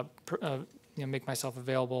also make myself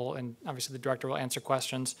available, and obviously the director will answer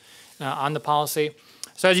questions on the policy.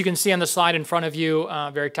 So as you can see on the slide in front of you,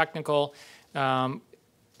 very technical,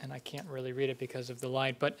 and I can't really read it because of the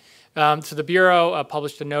light, but so the Bureau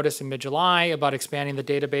published a notice in mid-July about expanding the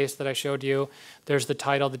database that I showed you. There's the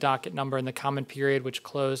title, the docket number, and the comment period, which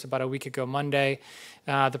closed about a week ago Monday.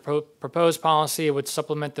 The proposed policy would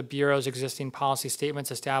supplement the Bureau's existing policy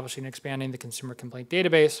statements establishing and expanding the consumer complaint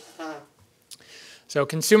database. So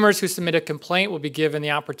consumers who submit a complaint will be given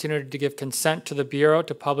the opportunity to give consent to the Bureau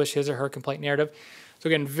to publish his or her complaint narrative. So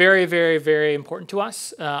again, very, very, very important to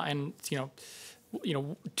us. And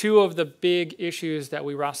two of the big issues that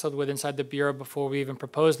we wrestled with inside the Bureau before we even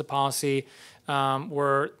proposed the policy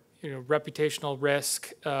were reputational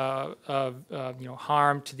risk of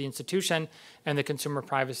harm to the institution and the consumer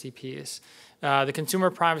privacy piece. The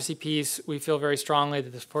consumer privacy piece, we feel very strongly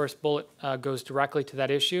that this first bullet goes directly to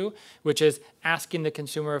that issue, which is asking the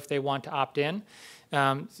consumer if they want to opt in.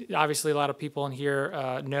 Obviously, a lot of people in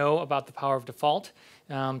here know about the power of default.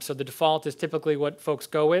 So the default is typically what folks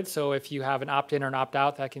go with. So if you have an opt-in or an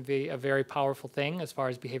opt-out, that can be a very powerful thing as far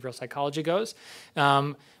as behavioral psychology goes.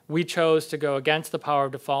 We chose to go against the power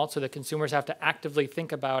of default so that consumers have to actively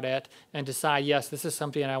think about it and decide, yes, this is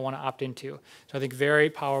something I want to opt into. So I think very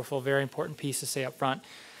powerful, very important piece to say up front.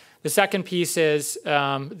 The second piece is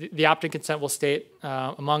the opt-in consent will state,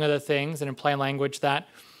 among other things, and in plain language, that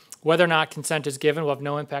whether or not consent is given will have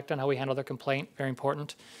no impact on how we handle their complaint. Very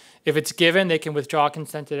important. If it's given, they can withdraw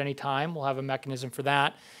consent at any time. We'll have a mechanism for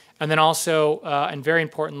that. And then also, and very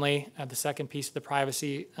importantly, the second piece of the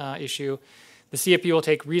privacy issue, the CFP will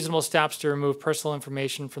take reasonable steps to remove personal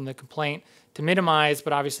information from the complaint to minimize,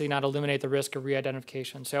 but obviously not eliminate the risk of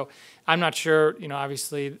re-identification. So I'm not sure,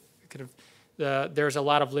 obviously, there's a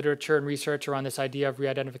lot of literature and research around this idea of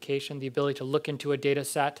re-identification, the ability to look into a data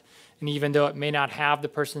set, and even though it may not have the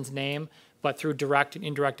person's name, but through direct and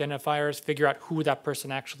indirect identifiers, figure out who that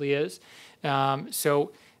person actually is.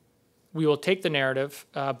 So we will take the narrative,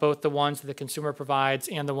 both the ones that the consumer provides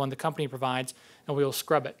and the one the company provides, and we will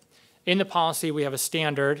scrub it. In the policy, we have a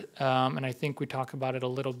standard, and I think we talk about it a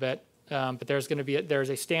little bit, but there's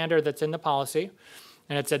a standard that's in the policy,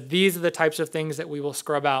 and it said these are the types of things that we will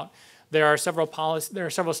scrub out. There are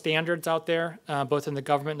several standards out there, both in the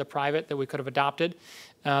government and the private, that we could have adopted.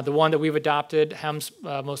 The one that we've adopted hems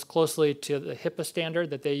most closely to the HIPAA standard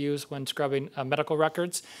that they use when scrubbing medical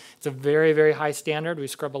records. It's a very, very high standard. We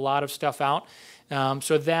scrub a lot of stuff out.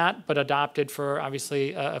 So that, but adopted for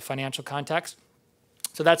obviously a financial context.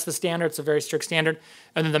 So that's the standard. It's a very strict standard.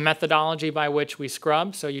 And then the methodology by which we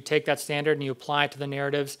scrub. So you take that standard and you apply it to the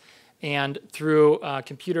narratives. And through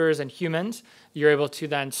computers and humans, you're able to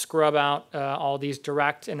then scrub out all these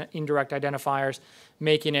direct and indirect identifiers,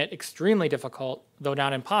 making it extremely difficult, though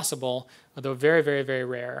not impossible, although very, very, very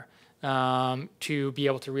rare, to be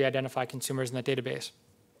able to re-identify consumers in that database.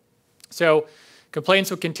 So complaints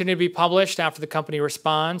will continue to be published after the company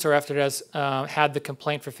responds or after it has had the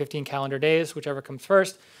complaint for 15 calendar days, whichever comes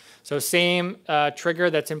first. So same trigger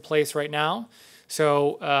that's in place right now.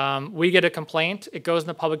 So we get a complaint, it goes in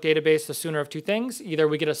the public database the sooner of two things. Either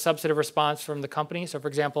we get a substantive response from the company. So for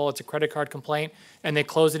example, it's a credit card complaint and they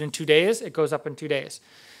close it in 2 days, it goes up in 2 days.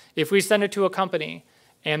 If we send it to a company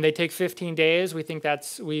and they take 15 days, we think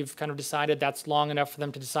we've kind of decided that's long enough for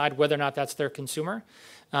them to decide whether or not that's their consumer.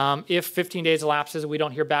 If 15 days elapses and we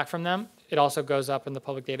don't hear back from them, it also goes up in the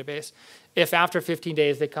public database. If after 15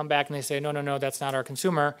 days they come back and they say, no, that's not our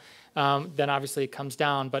consumer, then obviously it comes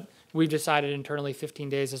down. But we've decided internally 15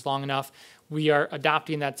 days is long enough. We are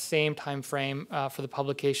adopting that same time frame for the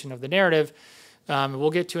publication of the narrative.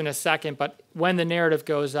 We'll get to in a second, but when the narrative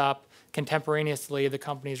goes up, contemporaneously the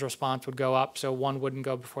company's response would go up, so one wouldn't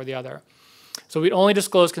go before the other. So we'd only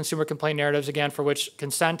disclose consumer complaint narratives, again, for which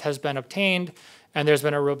consent has been obtained, and there's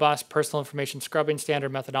been a robust personal information scrubbing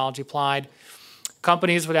standard methodology applied.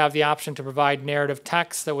 Companies would have the option to provide narrative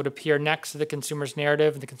text that would appear next to the consumer's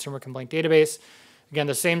narrative in the consumer complaint database. Again,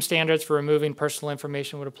 the same standards for removing personal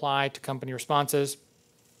information would apply to company responses.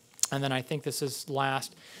 And then I think this is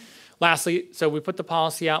lastly, so we put the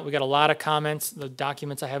policy out. We got a lot of comments. The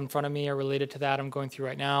documents I have in front of me are related to that I'm going through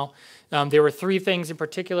right now. There were 3 things in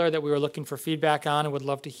particular that we were looking for feedback on and would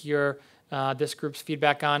love to hear this group's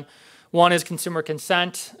feedback on. One is consumer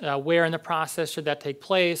consent. Where in the process should that take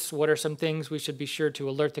place? What are some things we should be sure to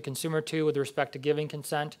alert the consumer to with respect to giving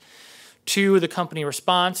consent? 2, the company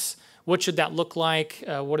response. What should that look like?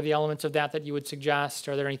 What are the elements of that you would suggest?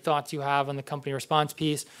 Are there any thoughts you have on the company response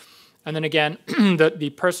piece? And then again,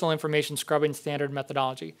 the personal information scrubbing standard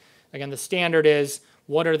methodology. Again, the standard is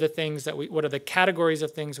what are the things what are the categories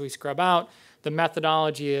of things we scrub out? The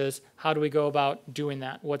methodology is how do we go about doing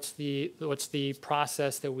that? What's the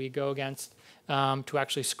process that we go against to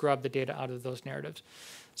actually scrub the data out of those narratives?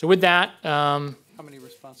 So with that, how many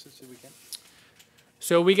responses did we get?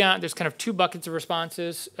 So there's kind of 2 buckets of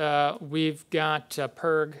responses. We've got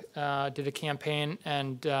PIRG did a campaign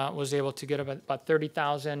and was able to get about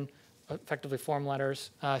 30,000 effectively form letters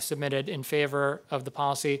submitted in favor of the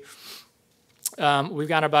policy. We've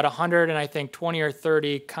got about 100 and I think 20 or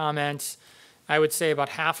 30 comments. I would say about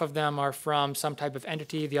half of them are from some type of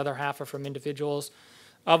entity. The other half are from individuals.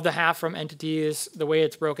 Of the half from entities, the way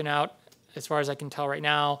it's broken out, as far as I can tell right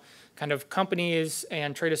now, kind of companies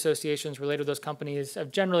and trade associations related to those companies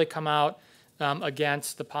have generally come out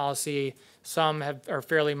against the policy. Some are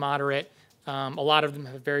fairly moderate. A lot of them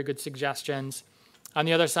have very good suggestions. On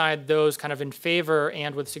the other side, those kind of in favor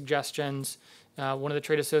and with suggestions, one of the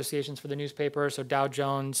trade associations for the newspaper, so Dow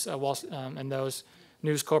Jones, and those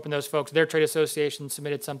News Corp and those folks, their trade association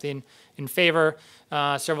submitted something in favor.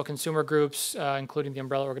 Several consumer groups, including the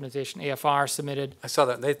umbrella organization AFR, submitted. I saw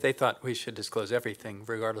that. They thought we should disclose everything,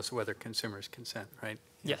 regardless of whether consumers consent, right?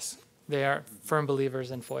 Yes, they are firm believers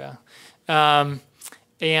in FOIA.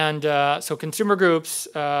 So consumer groups,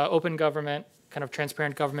 open government, kind of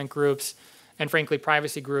transparent government groups, and frankly,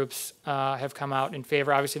 privacy groups have come out in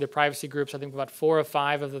favor. Obviously, the privacy groups, I think about 4 or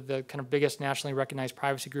 5 of the kind of biggest nationally recognized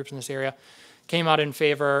privacy groups in this area came out in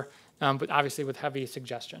favor, but obviously with heavy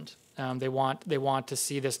suggestions. They want to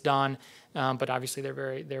see this done, but obviously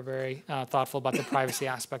they're very thoughtful about the privacy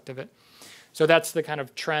aspect of it. So that's the kind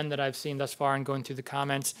of trend that I've seen thus far in going through the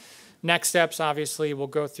comments. Next steps, obviously, we'll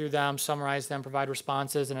go through them, summarize them, provide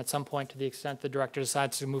responses, and at some point, to the extent the director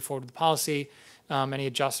decides to move forward with the policy, any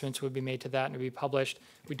adjustments would be made to that and be published.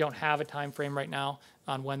 We don't have a time frame right now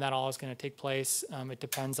on when that all is going to take place. It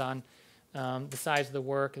depends on the size of the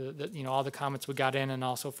work, all the comments we got in, and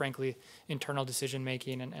also, frankly, internal decision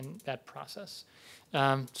making and that process.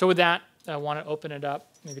 So with that, I want to open it up.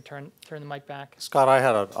 Maybe turn the mic back. Scott, I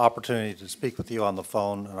had an opportunity to speak with you on the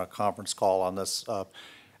phone on a conference call on this.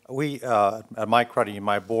 At my credit,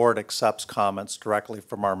 my board accepts comments directly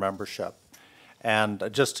from our membership. And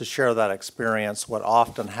just to share that experience, what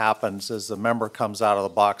often happens is the member comes out of the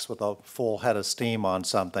box with a full head of steam on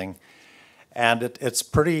something, And it's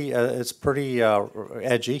pretty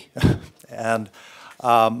edgy. And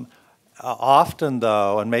often,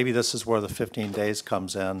 though, and maybe this is where the 15 days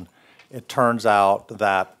comes in, it turns out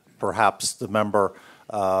that perhaps the member,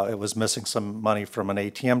 it was missing some money from an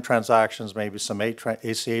ATM transactions, maybe some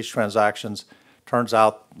ACH transactions. Turns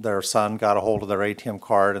out their son got a hold of their ATM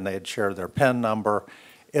card and they had shared their PIN number.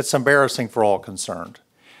 It's embarrassing for all concerned.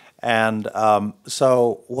 And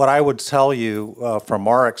so what I would tell you from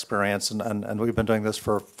our experience, and we've been doing this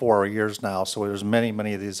for 4 years now, so there's many,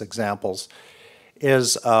 many of these examples,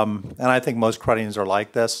 is, and I think most credit unions are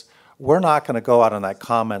like this, we're not going to go out in that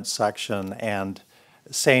comment section and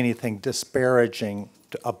say anything disparaging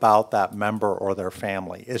about that member or their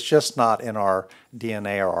family. It's just not in our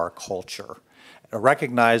DNA or our culture.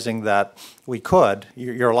 Recognizing that we could,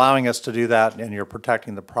 you're allowing us to do that and you're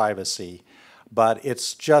protecting the privacy, but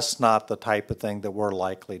it's just not the type of thing that we're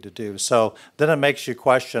likely to do. So then it makes you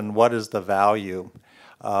question what is the value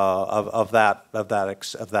of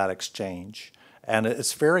that exchange. And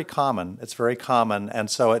it's very common. It's very common, and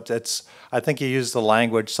so it's. I think you use the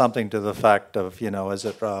language something to the effect of, is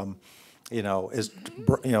it,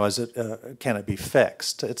 can it be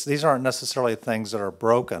fixed? These aren't necessarily things that are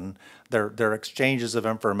broken. They're exchanges of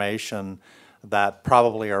information that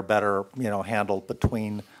probably are better, handled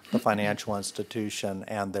between the financial institution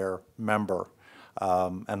and their member.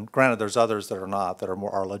 And granted, there's others that are not, that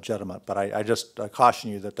are legitimate. But I just caution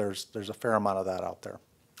you that there's a fair amount of that out there.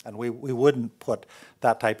 And we wouldn't put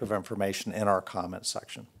that type of information in our comment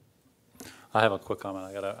section. I have a quick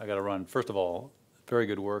comment. I gotta run. First of all, very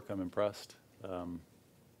good work. I'm impressed.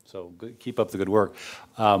 So keep up the good work.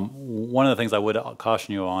 One of the things I would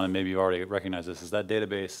caution you on, and maybe you already recognize this, is that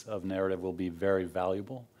database of narrative will be very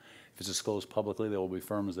valuable. If it's disclosed publicly, there will be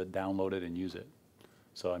firms that download it and use it.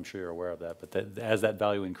 So I'm sure you're aware of that. But as that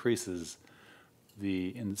value increases,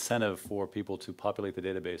 the incentive for people to populate the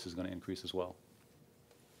database is going to increase as well.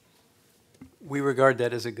 We regard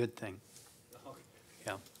that as a good thing.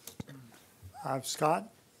 Yeah. Scott,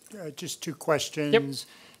 just two questions.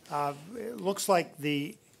 Yep. It looks like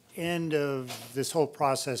the end of this whole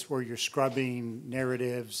process where you're scrubbing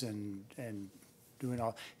narratives and doing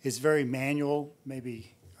all is very manual,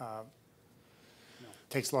 maybe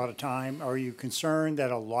takes a lot of time. Are you concerned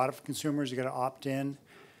that a lot of consumers are going to opt in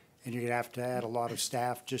and you're going to have to add a lot of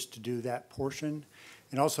staff just to do that portion?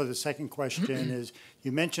 And also the second question is,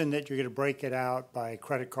 you mentioned that you're going to break it out by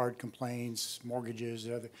credit card complaints, mortgages,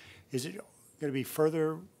 and other. Is it going to be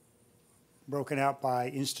further broken out by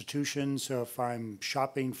institutions? So if I'm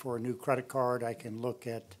shopping for a new credit card, I can look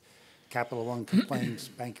at Capital One complaints,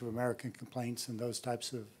 Bank of America complaints, and those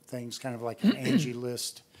types of things, kind of like an Angie's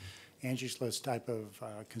List type of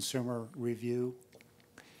consumer review?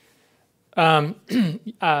 So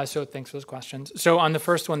thanks for those questions. So on the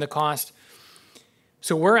first one, the cost.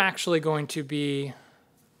 So we're actually going to be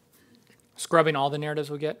scrubbing all the narratives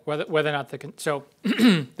we get, whether or not so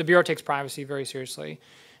the Bureau takes privacy very seriously.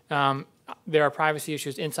 There are privacy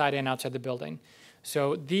issues inside and outside the building.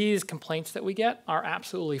 So these complaints that we get are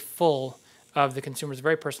absolutely full of the consumer's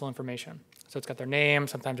very personal information. So it's got their name,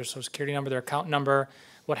 sometimes their social security number, their account number,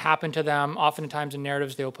 what happened to them. Oftentimes in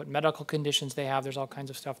narratives, they will put medical conditions they have. There's all kinds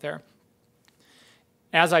of stuff there.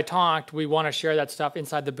 As I talked, we want to share that stuff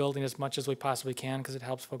inside the building as much as we possibly can because it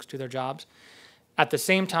helps folks do their jobs. At the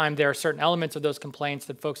same time, there are certain elements of those complaints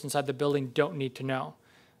that folks inside the building don't need to know.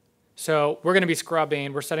 So we're going to be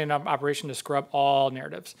scrubbing, we're setting up an operation to scrub all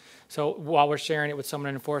narratives. So while we're sharing it with someone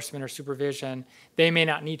in enforcement or supervision, they may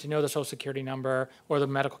not need to know the social security number or the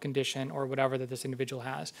medical condition or whatever that this individual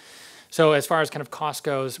has. So as far as kind of cost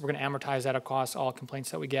goes, we're going to amortize that across all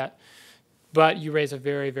complaints that we get. But you raise a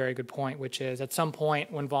very, very good point, which is at some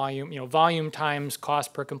point when volume times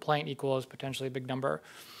cost per complaint equals potentially a big number.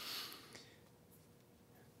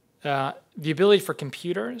 The ability for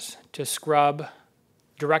computers to scrub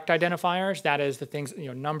direct identifiers, that is the things,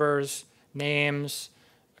 numbers, names,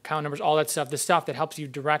 account numbers, all that stuff, the stuff that helps you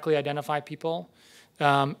directly identify people,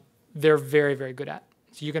 they're very, very good at.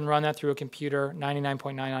 So you can run that through a computer,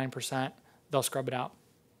 99.99%, they'll scrub it out.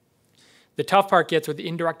 The tough part gets with the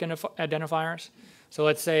indirect identifiers. So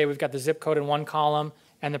let's say we've got the zip code in one column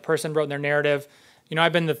and the person wrote in their narrative,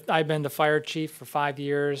 I've been the fire chief for 5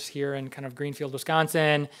 years here in kind of Greenfield,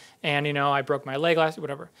 Wisconsin, and I broke my leg last,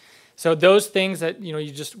 whatever. So those things that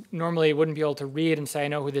you just normally wouldn't be able to read and say I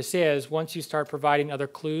know who this is, once you start providing other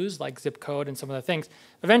clues like zip code and some of the things,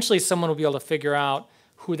 eventually someone will be able to figure out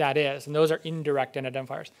who that is, and those are indirect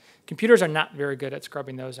identifiers. Computers are not very good at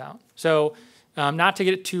scrubbing those out. So not to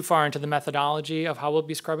get too far into the methodology of how we'll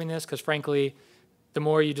be scrubbing this, because frankly, the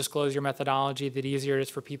more you disclose your methodology, the easier it is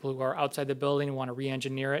for people who are outside the building and want to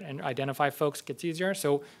re-engineer it and identify folks gets easier.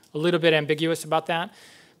 So a little bit ambiguous about that.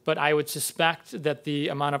 But I would suspect that the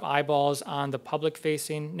amount of eyeballs on the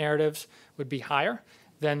public-facing narratives would be higher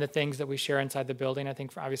than the things that we share inside the building, I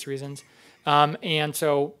think, for obvious reasons. And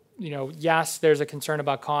so, yes, there's a concern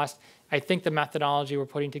about cost. I think the methodology we're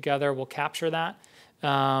putting together will capture that.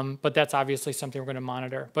 But that's obviously something we're going to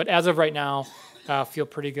monitor. But as of right now, feel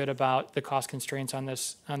pretty good about the cost constraints on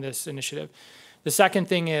this initiative. The second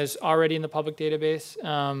thing is already in the public database,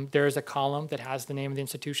 there is a column that has the name of the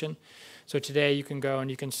institution. So today you can go and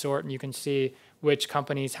you can sort and you can see which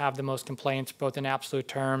companies have the most complaints, both in absolute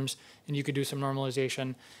terms, and you could do some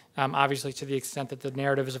normalization. Obviously, to the extent that the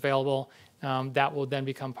narrative is available, that will then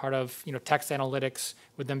become part of, text analytics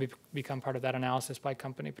would then become part of that analysis by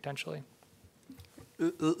company potentially.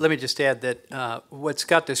 Let me just add that what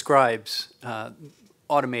Scott describes,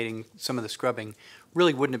 automating some of the scrubbing,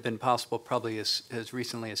 really wouldn't have been possible probably as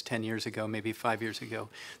recently as 10 years ago, maybe 5 years ago.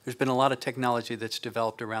 There's been a lot of technology that's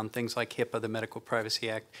developed around things like HIPAA, the Medical Privacy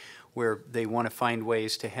Act, where they want to find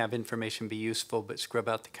ways to have information be useful but scrub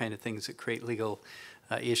out the kind of things that create legal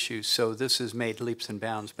issues. So this has made leaps and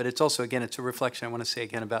bounds. But it's also, again, it's a reflection, I want to say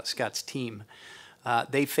again, about Scott's team.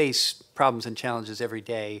 They face problems and challenges every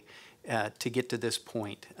day to get to this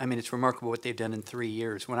point. I mean, it's remarkable what they've done in 3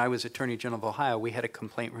 years. When I was Attorney General of Ohio, we had a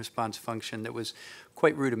complaint response function that was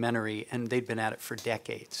quite rudimentary, and they'd been at it for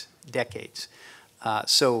decades. We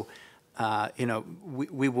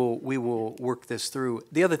will work this through.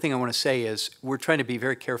 The other thing I want to say is we're trying to be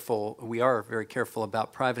very careful. We are very careful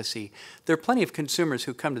about privacy. There are plenty of consumers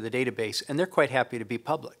who come to the database, and they're quite happy to be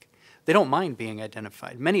public. They don't mind being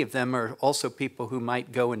identified. Many of them are also people who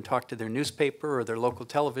might go and talk to their newspaper or their local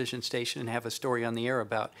television station and have a story on the air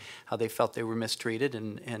about how they felt they were mistreated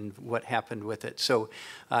and what happened with it. So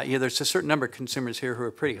there's a certain number of consumers here who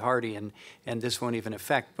are pretty hardy, and this won't even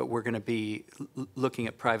affect, but we're going to be looking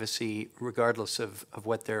at privacy regardless of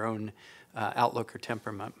what their own outlook or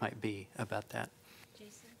temperament might be about that.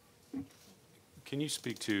 Jason? Can you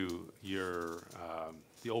speak to your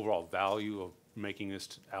the overall value of making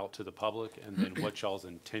this out to the public, and then what y'all's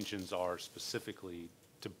intentions are specifically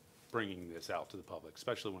to bringing this out to the public,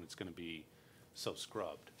 especially when it's going to be so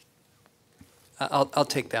scrubbed? I'll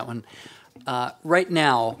take that one. Right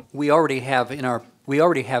now, we already have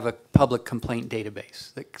a public complaint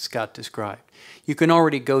database that Scott described. You can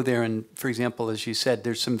already go there and, for example, as you said,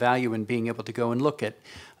 there's some value in being able to go and look at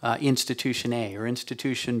institution A or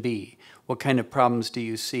institution B. What kind of problems do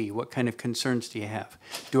you see? What kind of concerns do you have?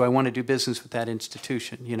 Do I want to do business with that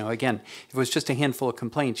institution? Again, if it was just a handful of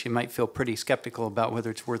complaints, you might feel pretty skeptical about whether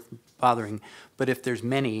it's worth bothering. But if there's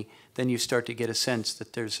many, then you start to get a sense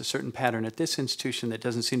that there's a certain pattern at this institution that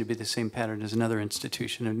doesn't seem to be the same pattern as another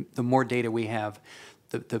institution. And the more data we have,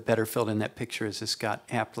 the better filled in that picture, as Scott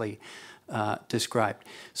aptly described.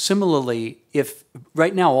 Similarly, if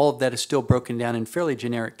right now all of that is still broken down in fairly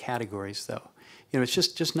generic categories, though. It's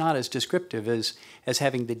just not as descriptive as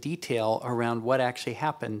having the detail around what actually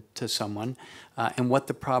happened to someone and what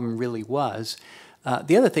the problem really was.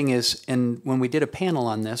 The other thing is, and when we did a panel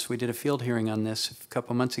on this, we did a field hearing on this a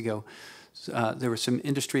couple months ago, there were some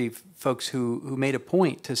industry folks who made a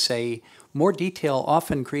point to say more detail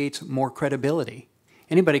often creates more credibility.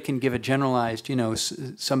 Anybody can give a generalized,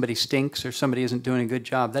 somebody stinks or somebody isn't doing a good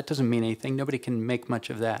job. That doesn't mean anything. Nobody can make much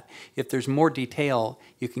of that. If there's more detail,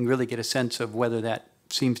 you can really get a sense of whether that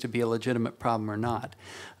seems to be a legitimate problem or not.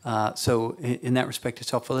 So in that respect,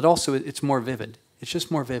 it's helpful. It's more vivid. It's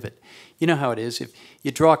just more vivid. You know how it is. If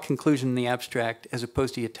you draw a conclusion in the abstract as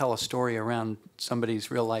opposed to you tell a story around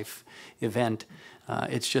somebody's real life event,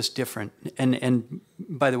 it's just different. And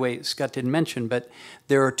by the way, Scott didn't mention, but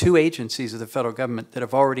there are 2 agencies of the federal government that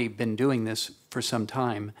have already been doing this for some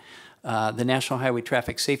time. The National Highway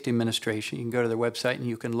Traffic Safety Administration, you can go to their website and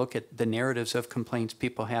you can look at the narratives of complaints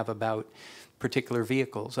people have about particular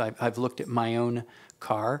vehicles. I've looked at my own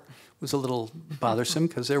car. It was a little bothersome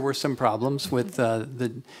because there were some problems with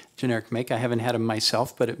the generic make. I haven't had them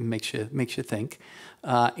myself, but it makes you think.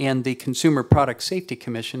 And the Consumer Product Safety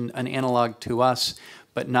Commission, an analog to us,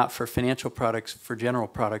 but not for financial products, for general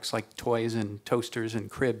products like toys and toasters and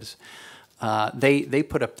cribs. They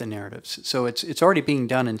put up the narratives. So it's already being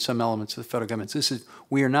done in some elements of the federal government.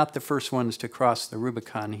 We are not the first ones to cross the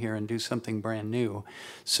Rubicon here and do something brand new.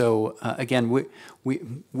 So again,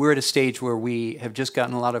 we're at a stage where we have just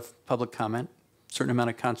gotten a lot of public comment. certain amount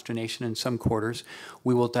of consternation in some quarters.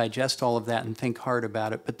 We will digest all of that and think hard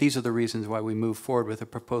about it, but these are the reasons why we move forward with a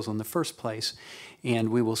proposal in the first place, and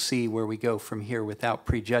we will see where we go from here without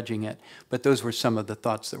prejudging it. But those were some of the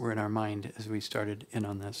thoughts that were in our mind as we started in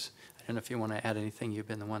on this. I don't know if you want to add anything. You've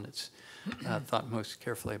been the one that's thought most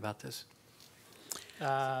carefully about this.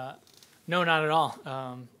 No, not at all,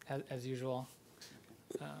 as usual.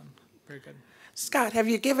 Very good. Scott, have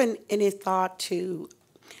you given any thought to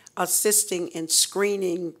assisting in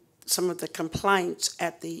screening some of the complaints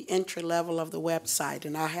at the entry level of the website?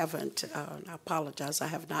 And I haven't, I apologize, I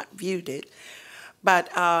have not viewed it. But,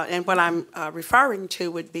 and what I'm referring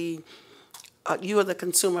to would be, you are the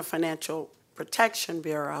Consumer Financial Protection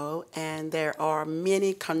Bureau, and there are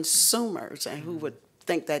many consumers and who would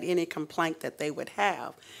think that any complaint that they would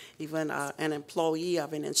have, even an employee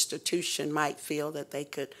of an institution might feel that they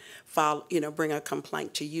could file, bring a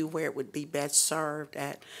complaint to you where it would be best served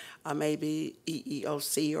at maybe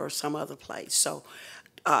EEOC or some other place. So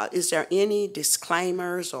is there any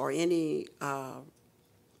disclaimers or any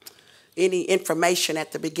information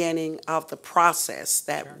at the beginning of the process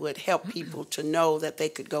that would help people to know that they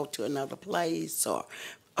could go to another place or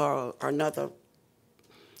another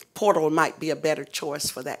portal might be a better choice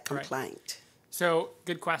for that complaint? Right. So,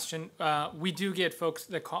 good question. We do get folks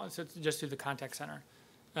that call, so just through the contact center.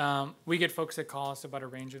 We get folks that call us about a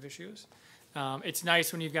range of issues. It's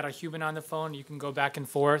nice when you've got a human on the phone, you can go back and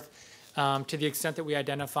forth to the extent that we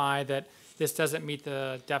identify that this doesn't meet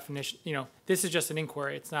the definition, this is just an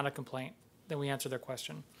inquiry, it's not a complaint, then we answer their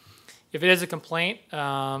question. If it is a complaint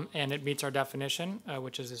and it meets our definition,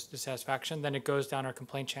 which is dissatisfaction, then it goes down our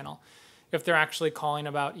complaint channel. If they're actually calling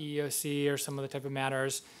about EEOC or some other type of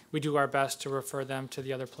matters, we do our best to refer them to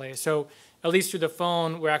the other place. So at least through the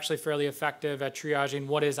phone, we're actually fairly effective at triaging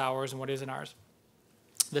what is ours and what isn't ours.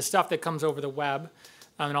 The stuff that comes over the web,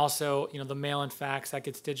 and also the mail and fax that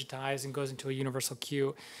gets digitized and goes into a universal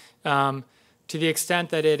queue, to the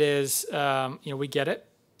extent that it is, we get it,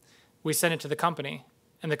 we send it to the company.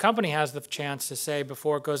 And the company has the chance to say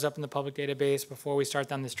before it goes up in the public database, before we start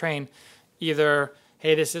down this train, either,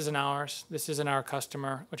 hey, this isn't ours, this isn't our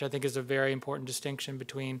customer, which I think is a very important distinction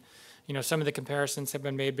between, some of the comparisons have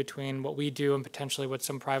been made between what we do and potentially what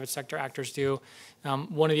some private sector actors do.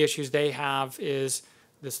 One of the issues they have is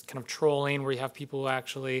this kind of trolling where you have people who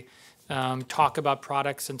actually talk about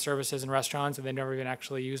products and services in restaurants and they never even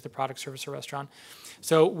actually use the product, service, or restaurant.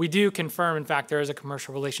 So we do confirm, in fact, there is a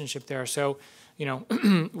commercial relationship there. So,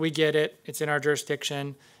 we get it, it's in our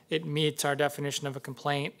jurisdiction, it meets our definition of a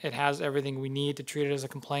complaint, it has everything we need to treat it as a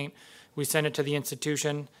complaint. We send it to the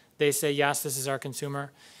institution, they say, yes, this is our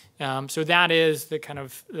consumer. So that is the kind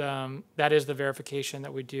of, that is the verification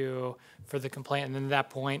that we do for the complaint. And then at that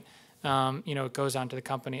point, it goes on to the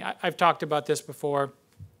company. I've talked about this before,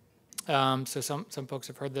 so some folks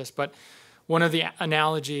have heard this, but one of the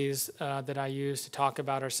analogies that I use to talk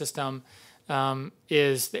about our system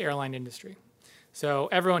is the airline industry. So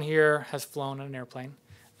everyone here has flown on an airplane.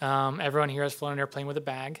 Everyone here has flown an airplane with a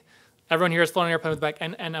bag. Everyone here has flown an airplane with a bag,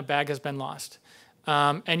 and a bag has been lost.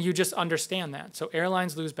 And you just understand that. So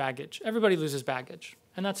airlines lose baggage. Everybody loses baggage,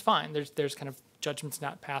 and that's fine. There's kind of judgments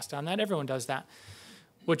not passed on that. Everyone does that.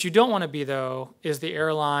 What you don't want to be, though, is the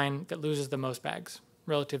airline that loses the most bags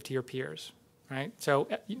relative to your peers, right? So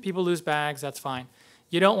people lose bags, that's fine.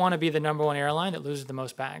 You don't want to be the #1 airline that loses the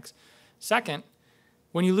most bags. Second,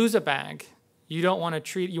 when you lose a bag, you don't want to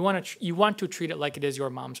treat, you want to treat it like it is your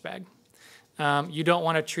mom's bag. You don't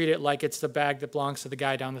want to treat it like it's the bag that belongs to the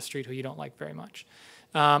guy down the street who you don't like very much.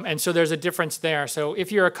 And so there's a difference there. So if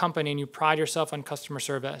you're a company and you pride yourself on customer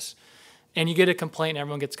service and you get a complaint and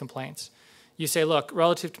everyone gets complaints, you say, look,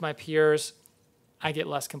 relative to my peers, I get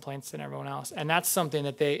less complaints than everyone else. And that's something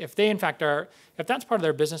that if that's part of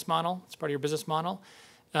their business model, it's part of your business model,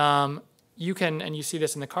 you can, and you see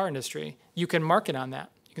this in the car industry, you can market on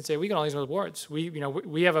that. You can say, we get all these awards.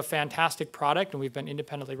 We have a fantastic product and we've been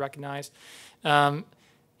independently recognized. And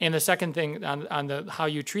the second thing on the how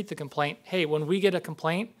you treat the complaint, hey, when we get a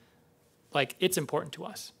complaint, it's important to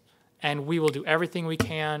us. And we will do everything we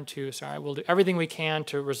can to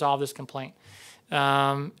resolve this complaint.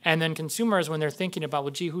 And then consumers, when they're thinking about,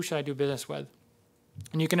 well, gee, who should I do business with?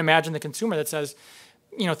 And you can imagine the consumer that says,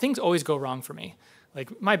 things always go wrong for me.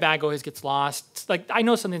 My bag always gets lost. I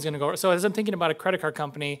know something's going to go wrong. So as I'm thinking about a credit card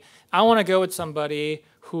company, I want to go with somebody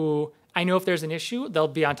who I know if there's an issue, they'll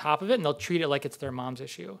be on top of it and they'll treat it like it's their mom's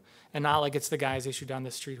issue and not like it's the guy's issue down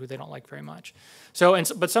the street who they don't like very much.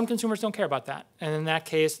 But some consumers don't care about that. And in that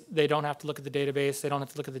case, they don't have to look at the database. They don't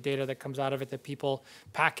have to look at the data that comes out of it that people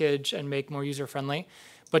package and make more user-friendly.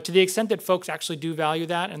 But to the extent that folks actually do value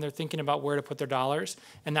that and they're thinking about where to put their dollars,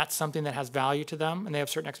 and that's something that has value to them, and they have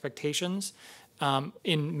certain expectations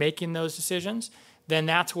in making those decisions, then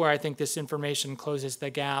that's where I think this information closes the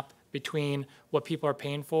gap between what people are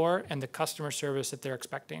paying for and the customer service that they're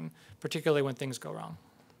expecting, particularly when things go wrong.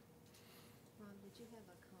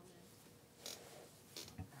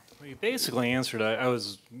 Well, you basically answered. I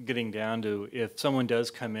was getting down to if someone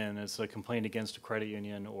does come in as a complaint against a credit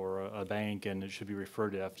union or a bank and it should be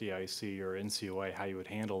referred to FDIC or NCOA, how you would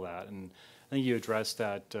handle that. And I think you addressed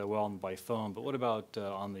that well by phone, but what about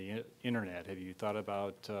on the internet? Have you thought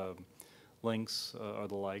about links or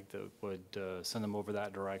the like that would send them over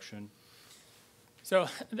that direction? So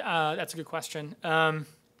that's a good question.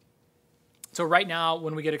 So right now,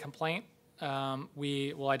 when we get a complaint,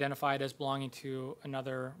 we will identify it as belonging to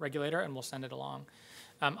another regulator, and we'll send it along.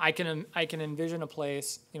 I can envision a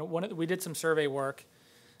place. We did some survey work,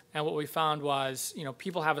 and what we found was,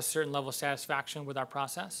 people have a certain level of satisfaction with our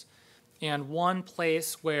process, and one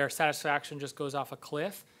place where satisfaction just goes off a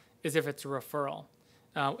cliff is if it's a referral,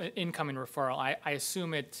 incoming referral. I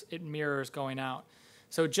assume it mirrors going out.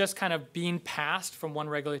 So just kind of being passed from one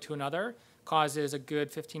regulator to another causes a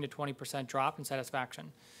good 15 to 20% drop in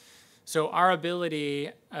satisfaction. So our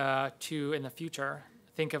ability to, in the future,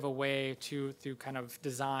 think of a way to, through kind of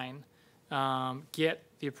design, get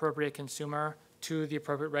the appropriate consumer to the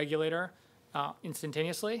appropriate regulator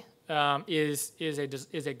instantaneously is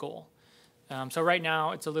a goal. So right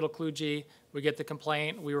now, it's a little kludgy. We get the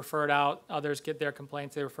complaint, we refer it out. Others get their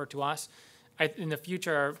complaints, they refer to us. In the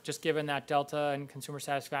future, just given that delta in consumer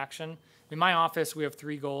satisfaction, in my office, we have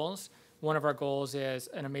 3 goals. One of our goals is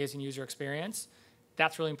an amazing user experience.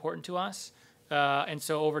 That's really important to us. And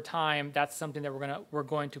so over time, that's something that we're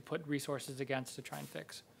going to put resources against to try and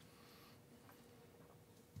fix.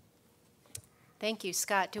 Thank you,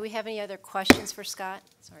 Scott. Do we have any other questions for Scott?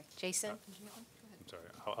 Sorry, Jason? I'm sorry,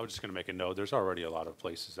 I was just going to make a note. There's already a lot of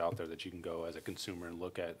places out there that you can go as a consumer and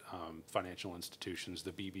look at financial institutions,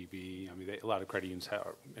 the BBB. I mean, a lot of credit unions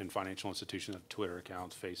and financial institutions have Twitter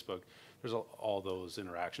accounts, Facebook. There's all those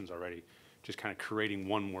interactions already. Just kind of creating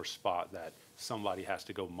one more spot that somebody has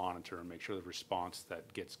to go monitor and make sure the response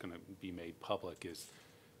that gets going to be made public is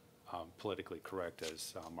politically correct,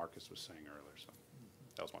 as Marcus was saying earlier. So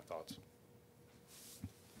that was my thoughts.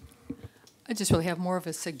 I just really have more of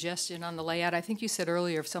a suggestion on the layout. I think you said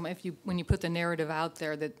earlier, when you put the narrative out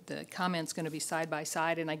there, that the comment's going to be side by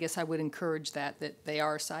side, and I guess I would encourage that they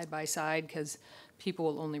are side by side, because people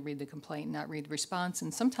will only read the complaint and not read the response.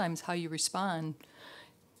 And sometimes how you respond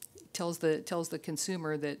tells the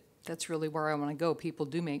consumer that that's really where I want to go. People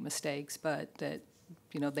do make mistakes, but that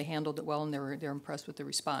they handled it well and they're impressed with the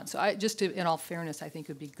response. So in all fairness, I think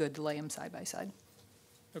it would be good to lay them side by side.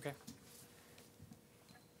 Okay.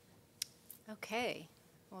 Okay.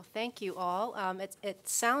 Well, thank you all. It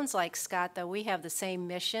sounds like, Scott, that we have the same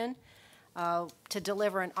mission to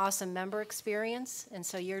deliver an awesome member experience, and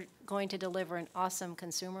so you're going to deliver an awesome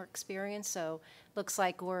consumer experience. So looks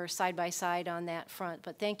like we're side by side on that front.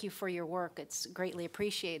 But thank you for your work. It's greatly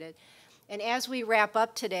appreciated. And as we wrap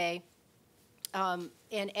up today, and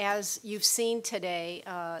as you've seen today,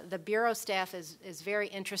 the Bureau staff is very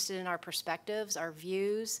interested in our perspectives, our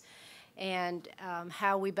views, and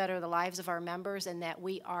how we better the lives of our members, and that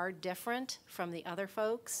we are different from the other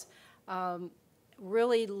folks.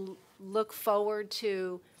 Really look forward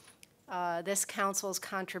to this council's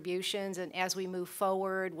contributions, and as we move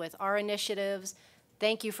forward with our initiatives.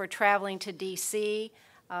 Thank you for traveling to DC.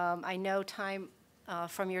 I know time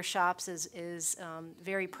from your shops is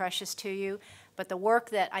very precious to you, but the work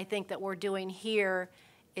that I think that we're doing here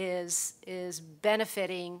is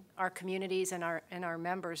benefiting our communities and our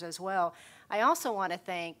members as well. I also want to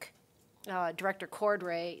thank Director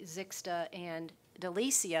Cordray, Zixta, and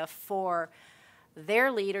Delicia for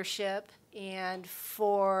their leadership and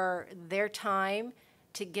for their time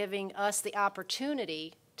to giving us the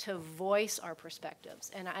opportunity to voice our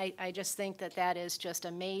perspectives. And I just think that is just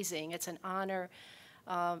amazing. It's an honor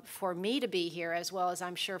for me to be here, as well as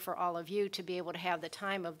I'm sure for all of you, to be able to have the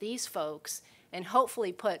time of these folks and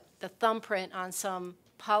hopefully put the thumbprint on some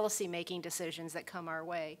policy-making decisions that come our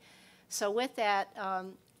way. So with that,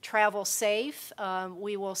 travel safe.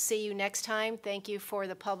 We will see you next time. Thank you for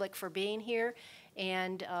the public for being here.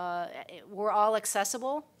 And we're all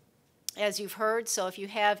accessible, as you've heard. So if you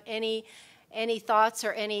have any thoughts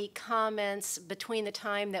or any comments between the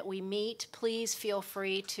time that we meet, please feel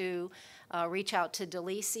free to reach out to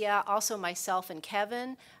Delicia. Also myself and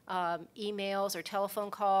Kevin, emails or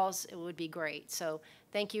telephone calls, it would be great. So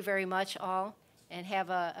thank you very much all, and have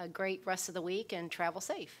a great rest of the week and travel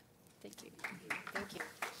safe. Thank you. Thank you.